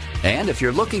comfortable with. And if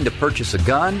you're looking to purchase a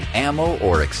gun, ammo,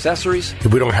 or accessories,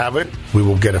 if we don't have it, we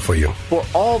will get it for you. For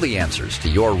all the answers to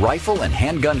your rifle and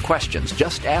handgun questions,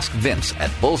 just ask Vince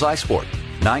at Bullseye Sport.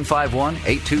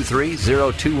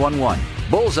 951-823-0211.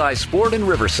 Bullseye Sport in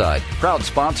Riverside, proud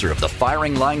sponsor of the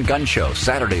Firing Line Gun Show,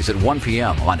 Saturdays at 1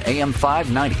 p.m. on AM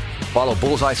 590. Follow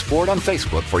Bullseye Sport on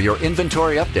Facebook for your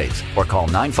inventory updates or call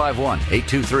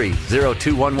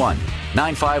 951-823-0211.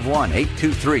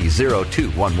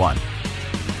 951-823-0211.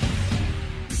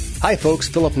 Hi, folks.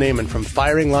 Philip Naiman from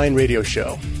Firing Line Radio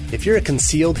Show. If you're a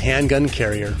concealed handgun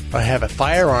carrier or have a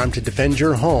firearm to defend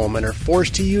your home and are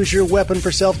forced to use your weapon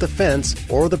for self-defense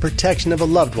or the protection of a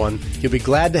loved one, you'll be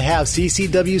glad to have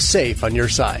CCW Safe on your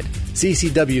side.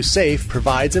 CCW Safe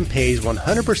provides and pays 100%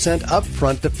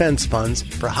 upfront defense funds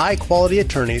for high-quality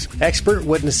attorneys, expert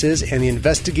witnesses, and the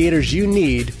investigators you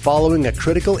need following a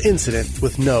critical incident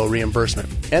with no reimbursement.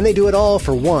 And they do it all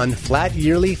for one flat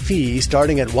yearly fee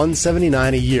starting at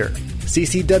 $179 a year.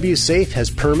 CCW Safe has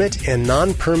permit and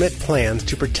non-permit plans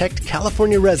to protect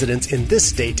California residents in this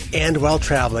state and while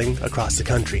traveling across the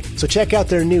country. So check out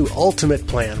their new Ultimate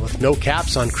Plan with no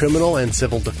caps on criminal and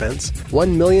civil defense,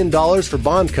 $1 million for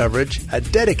bond coverage, a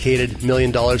dedicated $1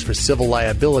 million for civil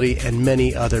liability, and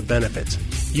many other benefits.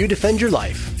 You defend your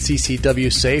life.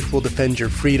 CCW Safe will defend your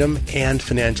freedom and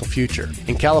financial future.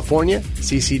 In California,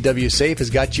 CCW Safe has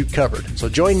got you covered. So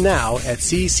join now at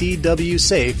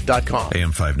ccwsafe.com.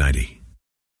 AM 590.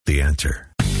 The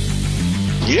answer.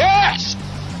 Yes!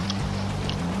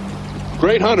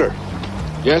 Great hunter.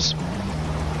 Yes?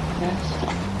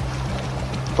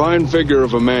 Yes. Fine figure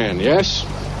of a man. Yes?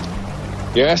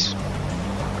 Yes?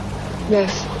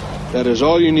 Yes. That is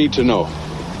all you need to know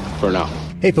for now.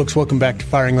 Hey folks, welcome back to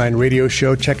Firing Line Radio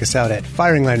Show. Check us out at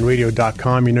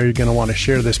firinglineradio.com. You know you're going to want to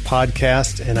share this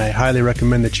podcast, and I highly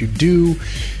recommend that you do.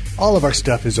 All of our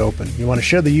stuff is open. You want to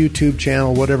share the YouTube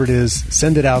channel, whatever it is,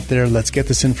 send it out there. Let's get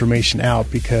this information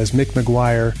out because Mick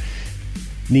McGuire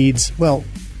needs, well,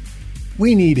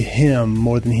 we need him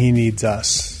more than he needs us.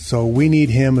 So we need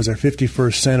him as our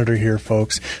 51st senator here,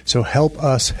 folks. So help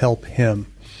us help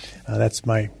him. That's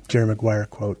my Jerry Maguire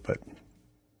quote, but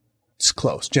it's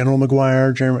close. General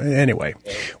Maguire, anyway,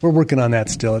 we're working on that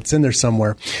still. It's in there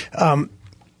somewhere.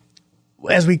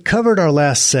 As we covered our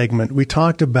last segment, we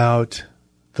talked about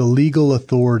the legal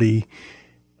authority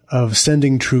of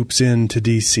sending troops into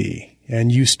D.C.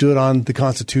 And you stood on the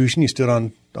Constitution, you stood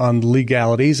on the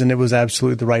legalities, and it was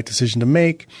absolutely the right decision to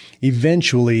make.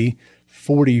 Eventually,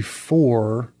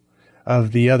 44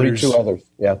 of the others. 42 others,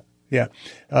 yeah. Yeah,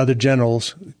 other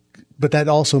generals. But that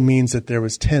also means that there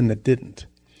was 10 that didn't.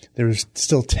 There was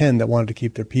still 10 that wanted to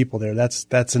keep their people there.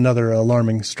 That's another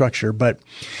alarming structure. But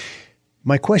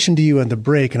my question to you at the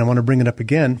break, and I want to bring it up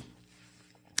again,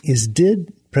 is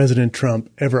did President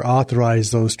Trump ever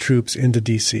authorize those troops into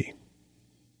D.C.?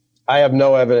 I have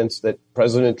no evidence that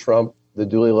President Trump, the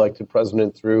duly elected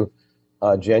president through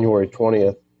January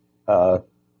 20th,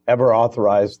 ever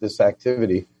authorized this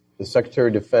activity. The Secretary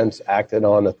of Defense acted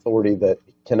on authority that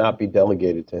cannot be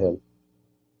delegated to him.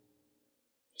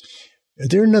 Is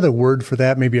there another word for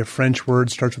that? Maybe a French word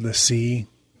starts with a C?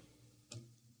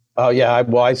 Oh, yeah.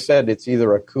 I said it's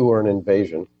either a coup or an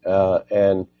invasion.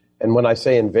 And when I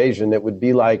say invasion, it would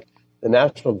be like the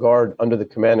National Guard under the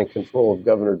command and control of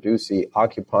Governor Ducey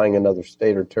occupying another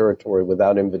state or territory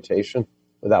without invitation,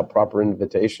 without proper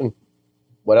invitation.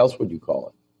 What else would you call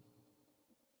it?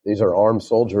 These are armed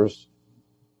soldiers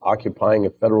occupying a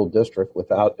federal district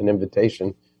without an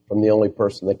invitation from the only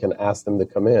person that can ask them to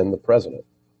come in, the president.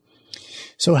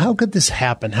 So how could this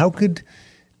happen? How could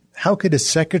a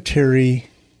Secretary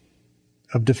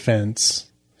of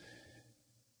Defense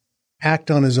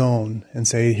act on his own and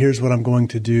say, here's what I'm going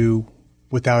to do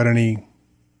without any?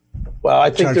 Well, I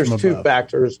think there's two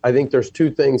factors. I think there's two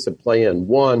things that play in.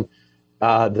 One,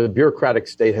 the bureaucratic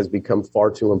state has become far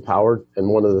too empowered, and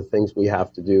one of the things we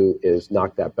have to do is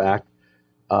knock that back.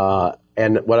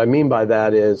 And what I mean by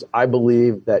that is I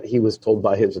believe that he was told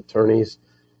by his attorneys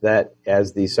that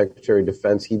as the Secretary of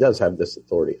Defense, he does have this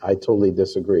authority. I totally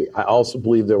disagree. I also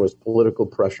believe there was political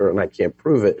pressure, and I can't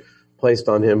prove it, placed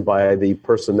on him by the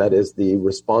person that is the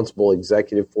responsible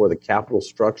executive for the Capitol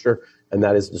structure, and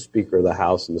that is the Speaker of the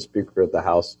House. And the Speaker of the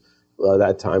House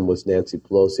that time was Nancy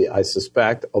Pelosi. I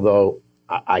suspect, although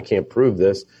I can't prove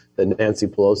this, that Nancy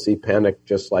Pelosi panicked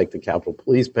just like the Capitol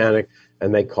Police panicked,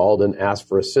 and they called and asked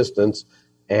for assistance.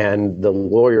 And the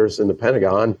lawyers in the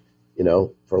Pentagon,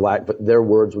 but their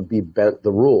words would be bent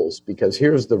the rules, because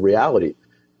here's the reality.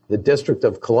 The District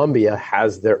of Columbia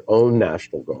has their own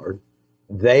National Guard.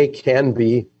 They can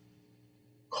be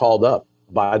called up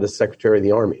by the Secretary of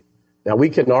the Army. Now, we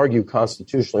can argue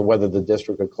constitutionally whether the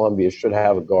District of Columbia should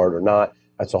have a guard or not.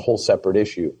 That's a whole separate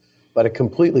issue. But a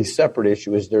completely separate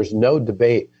issue is there's no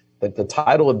debate that the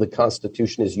title of the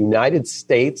Constitution is United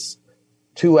States,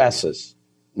 two S's,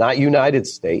 not United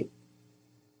State,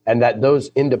 and that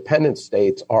those independent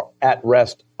states are at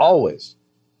rest always,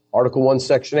 Article 1,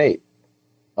 Section 8,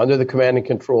 under the command and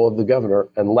control of the governor,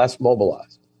 unless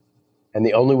mobilized. And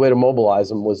the only way to mobilize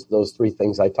them was those three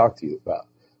things I talked to you about.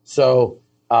 So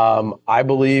I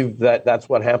believe that that's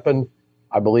what happened.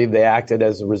 I believe they acted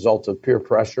as a result of peer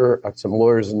pressure, some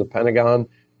lawyers in the Pentagon,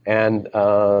 and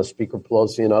Speaker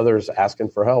Pelosi and others asking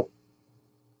for help.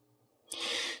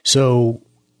 So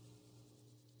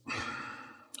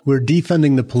we're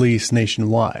defunding the police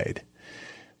nationwide,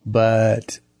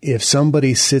 but if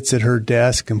somebody sits at her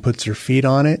desk and puts her feet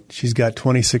on it, she's got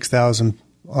 26,000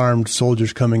 armed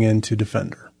soldiers coming in to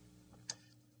defend her.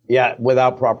 Yeah,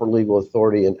 without proper legal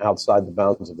authority and outside the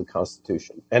bounds of the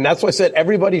Constitution. And that's why I said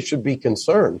everybody should be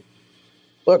concerned.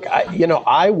 Look,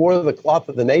 I wore the cloth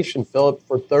of the nation, Philip,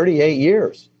 for 38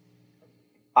 years.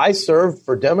 I served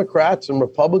for Democrats and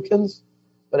Republicans.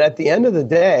 But at the end of the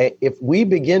day, if we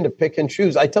begin to pick and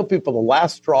choose, I tell people the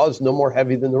last straw is no more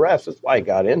heavy than the rest. That's why I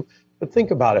got in. But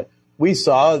think about it. We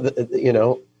saw,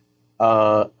 the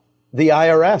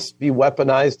IRS be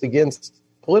weaponized against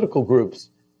political groups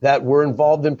that were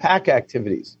involved in PAC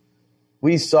activities.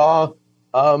 We saw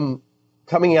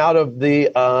coming out of the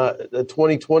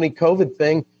 2020 COVID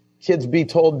thing, kids be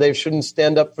told they shouldn't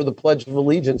stand up for the Pledge of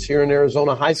Allegiance here in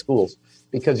Arizona high schools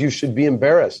because you should be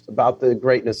embarrassed about the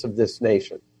greatness of this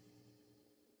nation.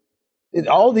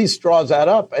 All these straws add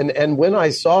up. And when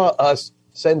I saw us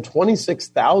send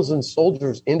 26,000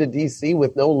 soldiers into D.C.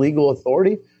 with no legal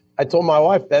authority, I told my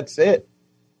wife, that's it.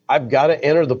 I've got to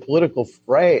enter the political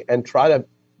fray and try to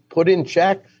put in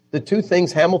check the two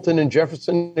things Hamilton and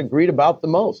Jefferson agreed about the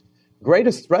most.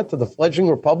 Greatest threat to the fledgling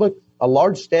republic, a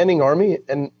large standing army,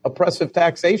 and oppressive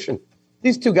taxation.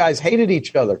 These two guys hated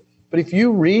each other. But if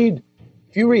you read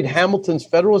Hamilton's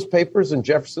Federalist Papers and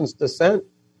Jefferson's Dissent,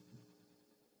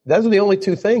 those are the only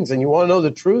two things. And you want to know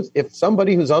the truth? If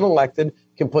somebody who's unelected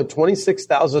can put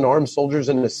 26,000 armed soldiers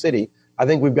in a city, I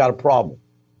think we've got a problem.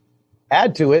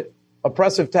 Add to it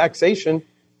oppressive taxation.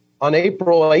 On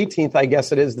April 18th, I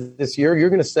guess it is this year, you're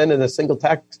going to send in a single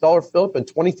tax dollar, Philip, and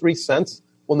 23 cents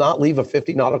will not leave a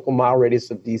 50 nautical mile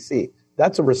radius of D.C.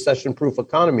 That's a recession-proof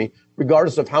economy,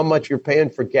 regardless of how much you're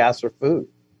paying for gas or food.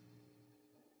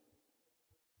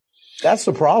 That's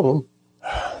the problem.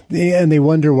 And they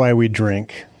wonder why we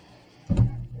drink.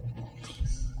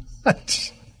 I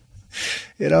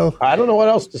don't know what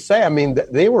else to say. I mean,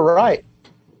 they were right.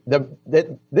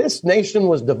 This nation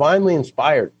was divinely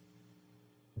inspired.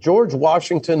 George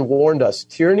Washington warned us,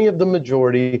 tyranny of the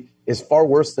majority is far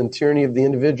worse than tyranny of the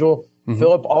individual. Mm-hmm.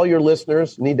 Philip, all your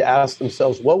listeners need to ask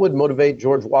themselves, what would motivate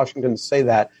George Washington to say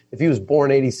that if he was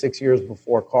born 86 years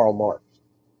before Karl Marx?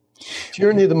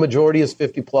 Tyranny of the majority is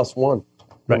 50 plus 1.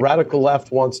 The radical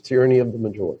left wants tyranny of the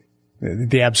majority.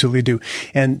 They absolutely do.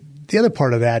 And the other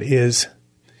part of that is,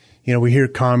 we hear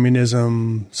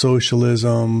communism,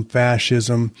 socialism,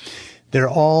 fascism. They're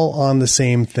all on the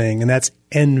same thing, and that's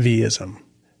envyism.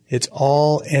 It's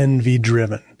all envy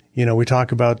driven. You know, we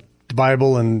talk about the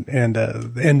Bible and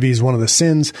envy is one of the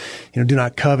sins. You know, do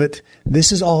not covet.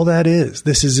 This is all that is.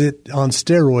 This is it on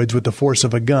steroids with the force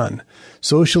of a gun.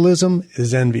 Socialism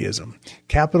is envyism.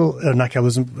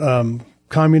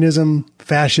 Communism,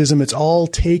 fascism, it's all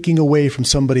taking away from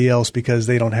somebody else because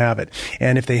they don't have it.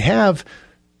 And if they have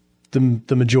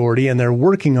the majority and they're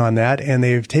working on that and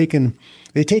they take an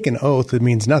oath that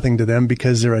means nothing to them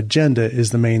because their agenda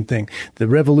is the main thing. The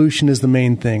revolution is the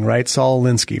main thing, right? Saul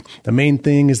Alinsky. The main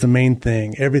thing is the main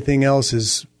thing. Everything else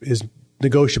is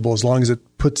negotiable as long as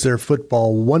it puts their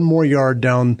football one more yard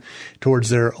down towards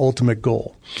their ultimate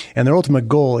goal. And their ultimate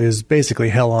goal is basically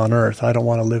hell on earth. I don't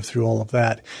want to live through all of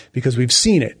that because we've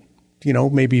seen it. You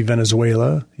know, maybe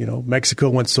Venezuela, you know,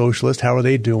 Mexico went socialist. How are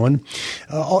they doing?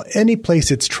 Any place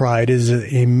it's tried is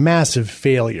a massive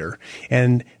failure.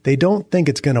 And they don't think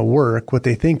it's going to work. What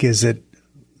they think is that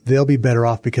they'll be better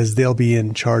off because they'll be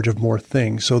in charge of more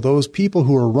things. So those people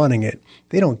who are running it,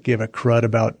 they don't give a crud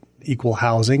about equal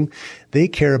housing. They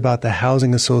care about the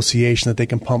housing association that they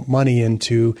can pump money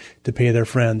into to pay their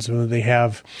friends. They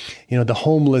have, you know, the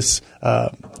homeless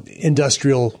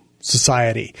industrial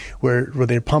society where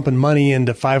they're pumping money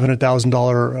into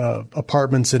 $500,000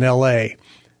 apartments in LA.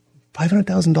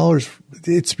 $500,000,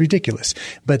 it's ridiculous.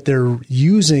 But they're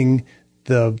using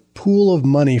the pool of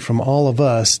money from all of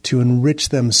us to enrich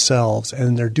themselves,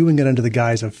 and they're doing it under the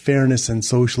guise of fairness and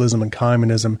socialism and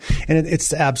communism, and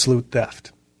it's absolute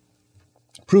theft.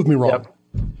 Prove me wrong. Yep.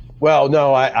 Well,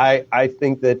 no, I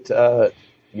think that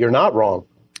you're not wrong.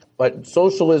 But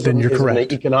socialism is an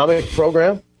economic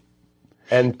program.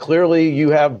 And clearly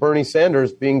you have Bernie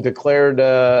Sanders being declared,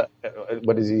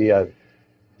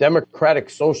 Democratic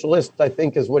Socialist, I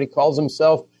think is what he calls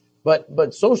himself.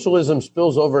 But socialism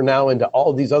spills over now into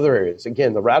all these other areas.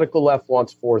 Again, the radical left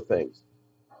wants four things.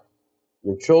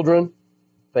 Your children.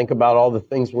 Think about all the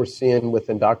things we're seeing with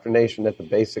indoctrination at the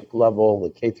basic level, the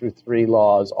K through 3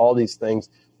 laws, all these things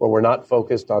where we're not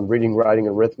focused on reading, writing,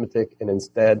 and arithmetic, and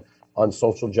instead on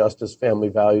social justice, family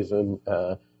values, and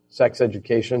sex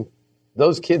education.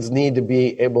 Those kids need to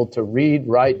be able to read,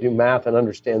 write, do math, and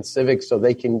understand civics so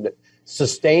they can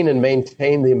sustain and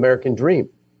maintain the American dream.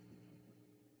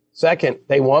 Second,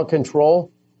 they want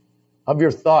control of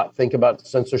your thought. Think about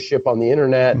censorship on the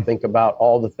internet. Think about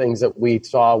all the things that we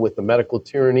saw with the medical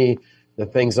tyranny, the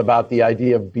things about the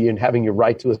idea of having your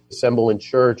right to assemble in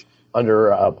church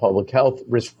under public health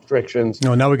restrictions.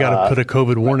 No, now we got to put a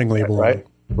COVID warning label on it.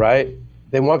 Right.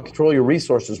 They want to control your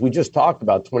resources. We just talked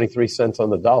about 23 cents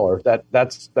on the dollar.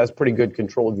 That's pretty good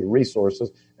control of your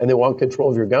resources. And they want control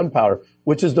of your gunpowder,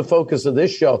 which is the focus of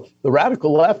this show. The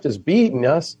radical left is beating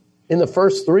us in the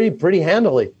first three pretty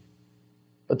handily.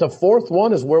 But the fourth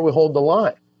one is where we hold the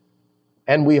line.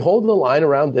 And we hold the line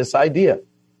around this idea.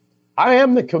 I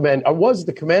was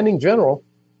the commanding general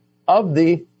of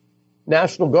the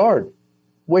National Guard,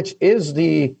 which is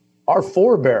our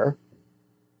forebear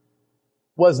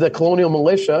was the colonial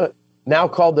militia, now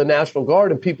called the National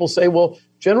Guard. And people say, well,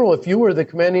 General, if you were the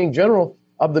commanding general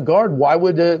of the Guard, why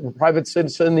would a private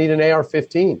citizen need an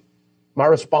AR-15? My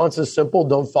response is simple.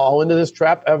 Don't fall into this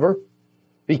trap ever.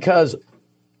 Because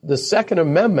the Second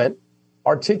Amendment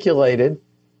articulated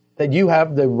that you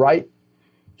have the right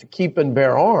to keep and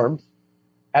bear arms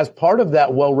as part of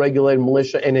that well-regulated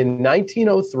militia. And in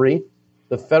 1903,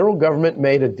 the federal government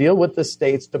made a deal with the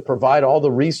states to provide all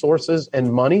the resources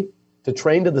and money to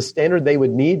train to the standard they would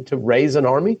need to raise an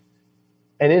army.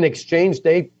 And in exchange,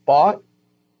 they bought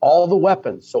all the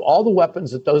weapons. So all the weapons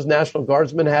that those National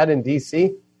Guardsmen had in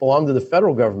D.C. belonged to the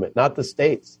federal government, not the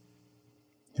states.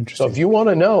 So if you want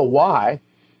to know why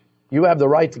you have the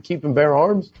right to keep and bear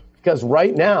arms, because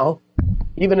right now,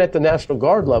 even at the National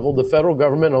Guard level, the federal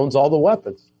government owns all the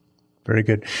weapons. Very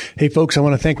good. Hey, folks, I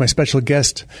want to thank my special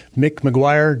guest, Mick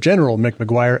McGuire, General Mick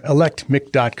McGuire,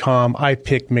 electmick.com,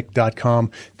 ipickmick.com.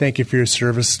 Thank you for your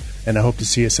service, and I hope to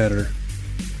see you, Senator.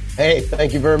 Hey,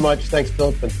 thank you very much. Thanks,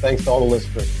 Philip, and thanks to all the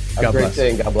listeners. Have a great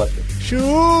day, and God bless you.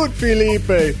 Shoot,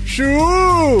 Felipe!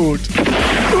 Shoot!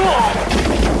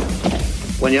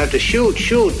 When you have to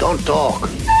shoot, don't talk.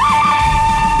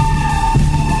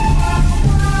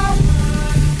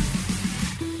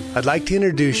 I'd like to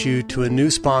introduce you to a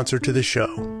new sponsor to the show,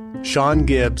 Sean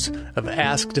Gibbs of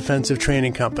Ask Defensive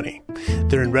Training Company.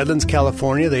 They're in Redlands,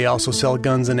 California. They also sell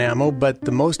guns and ammo, but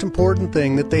the most important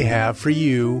thing that they have for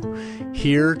you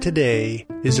here today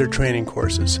is their training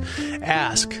courses.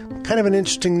 Ask Kind of an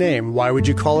interesting name. Why would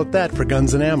you call it that for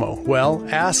Guns and Ammo? Well,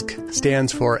 ASK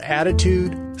stands for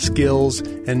Attitude, Skills,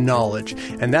 and Knowledge,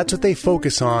 and that's what they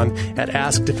focus on at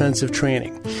ASK Defensive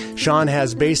Training. Sean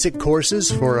has basic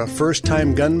courses for a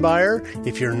first-time gun buyer.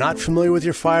 If you're not familiar with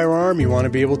your firearm, you want to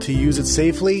be able to use it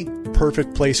safely,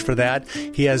 perfect place for that.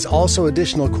 He has also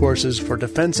additional courses for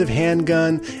defensive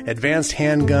handgun, advanced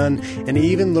handgun, and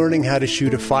even learning how to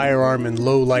shoot a firearm in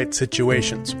low-light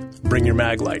situations. Bring your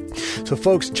mag light. So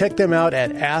folks, check them out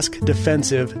at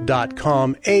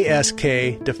askdefensive.com,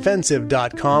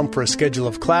 askdefensive.com for a schedule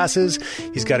of classes.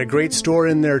 He's got a great store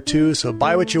in there too, so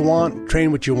buy what you want,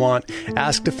 train what you want,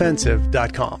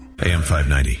 askdefensive.com. AM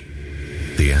 590,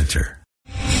 The Answer.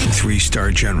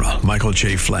 3-star General Michael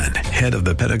J. Flynn, head of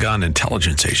the Pentagon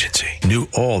Intelligence Agency, knew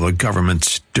all the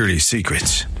government's dirty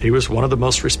secrets. He was one of the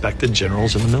most respected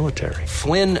generals in the military.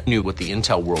 Flynn knew what the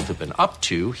intel world had been up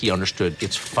to. He understood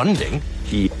its funding.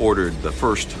 He ordered the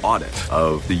first audit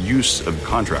of the use of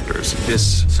contractors.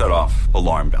 This set off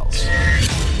alarm bells.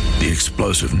 The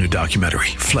explosive new documentary,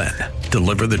 Flynn,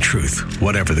 Deliver the Truth,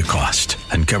 Whatever the Cost,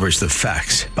 uncovers the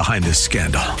facts behind this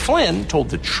scandal. Flynn told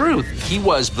the truth. He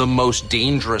was the most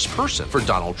dangerous person for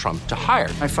Donald Trump to hire.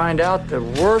 I find out the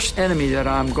worst enemy that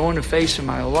I'm going to face in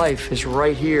my life is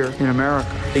right here in America.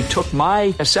 They took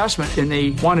my assessment and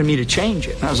they wanted me to change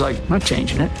it. And I was like, I'm not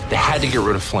changing it. They had to get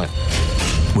rid of Flynn.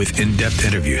 With in-depth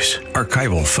interviews,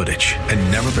 archival footage,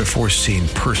 and never-before-seen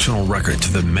personal records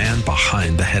of the man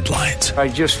behind the headlines. I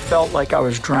just felt like I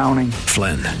was drowning.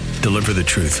 Flynn, Deliver the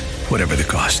Truth, Whatever the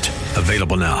Cost.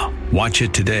 Available now. Watch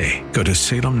it today. Go to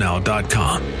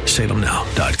salemnow.com.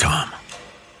 salemnow.com.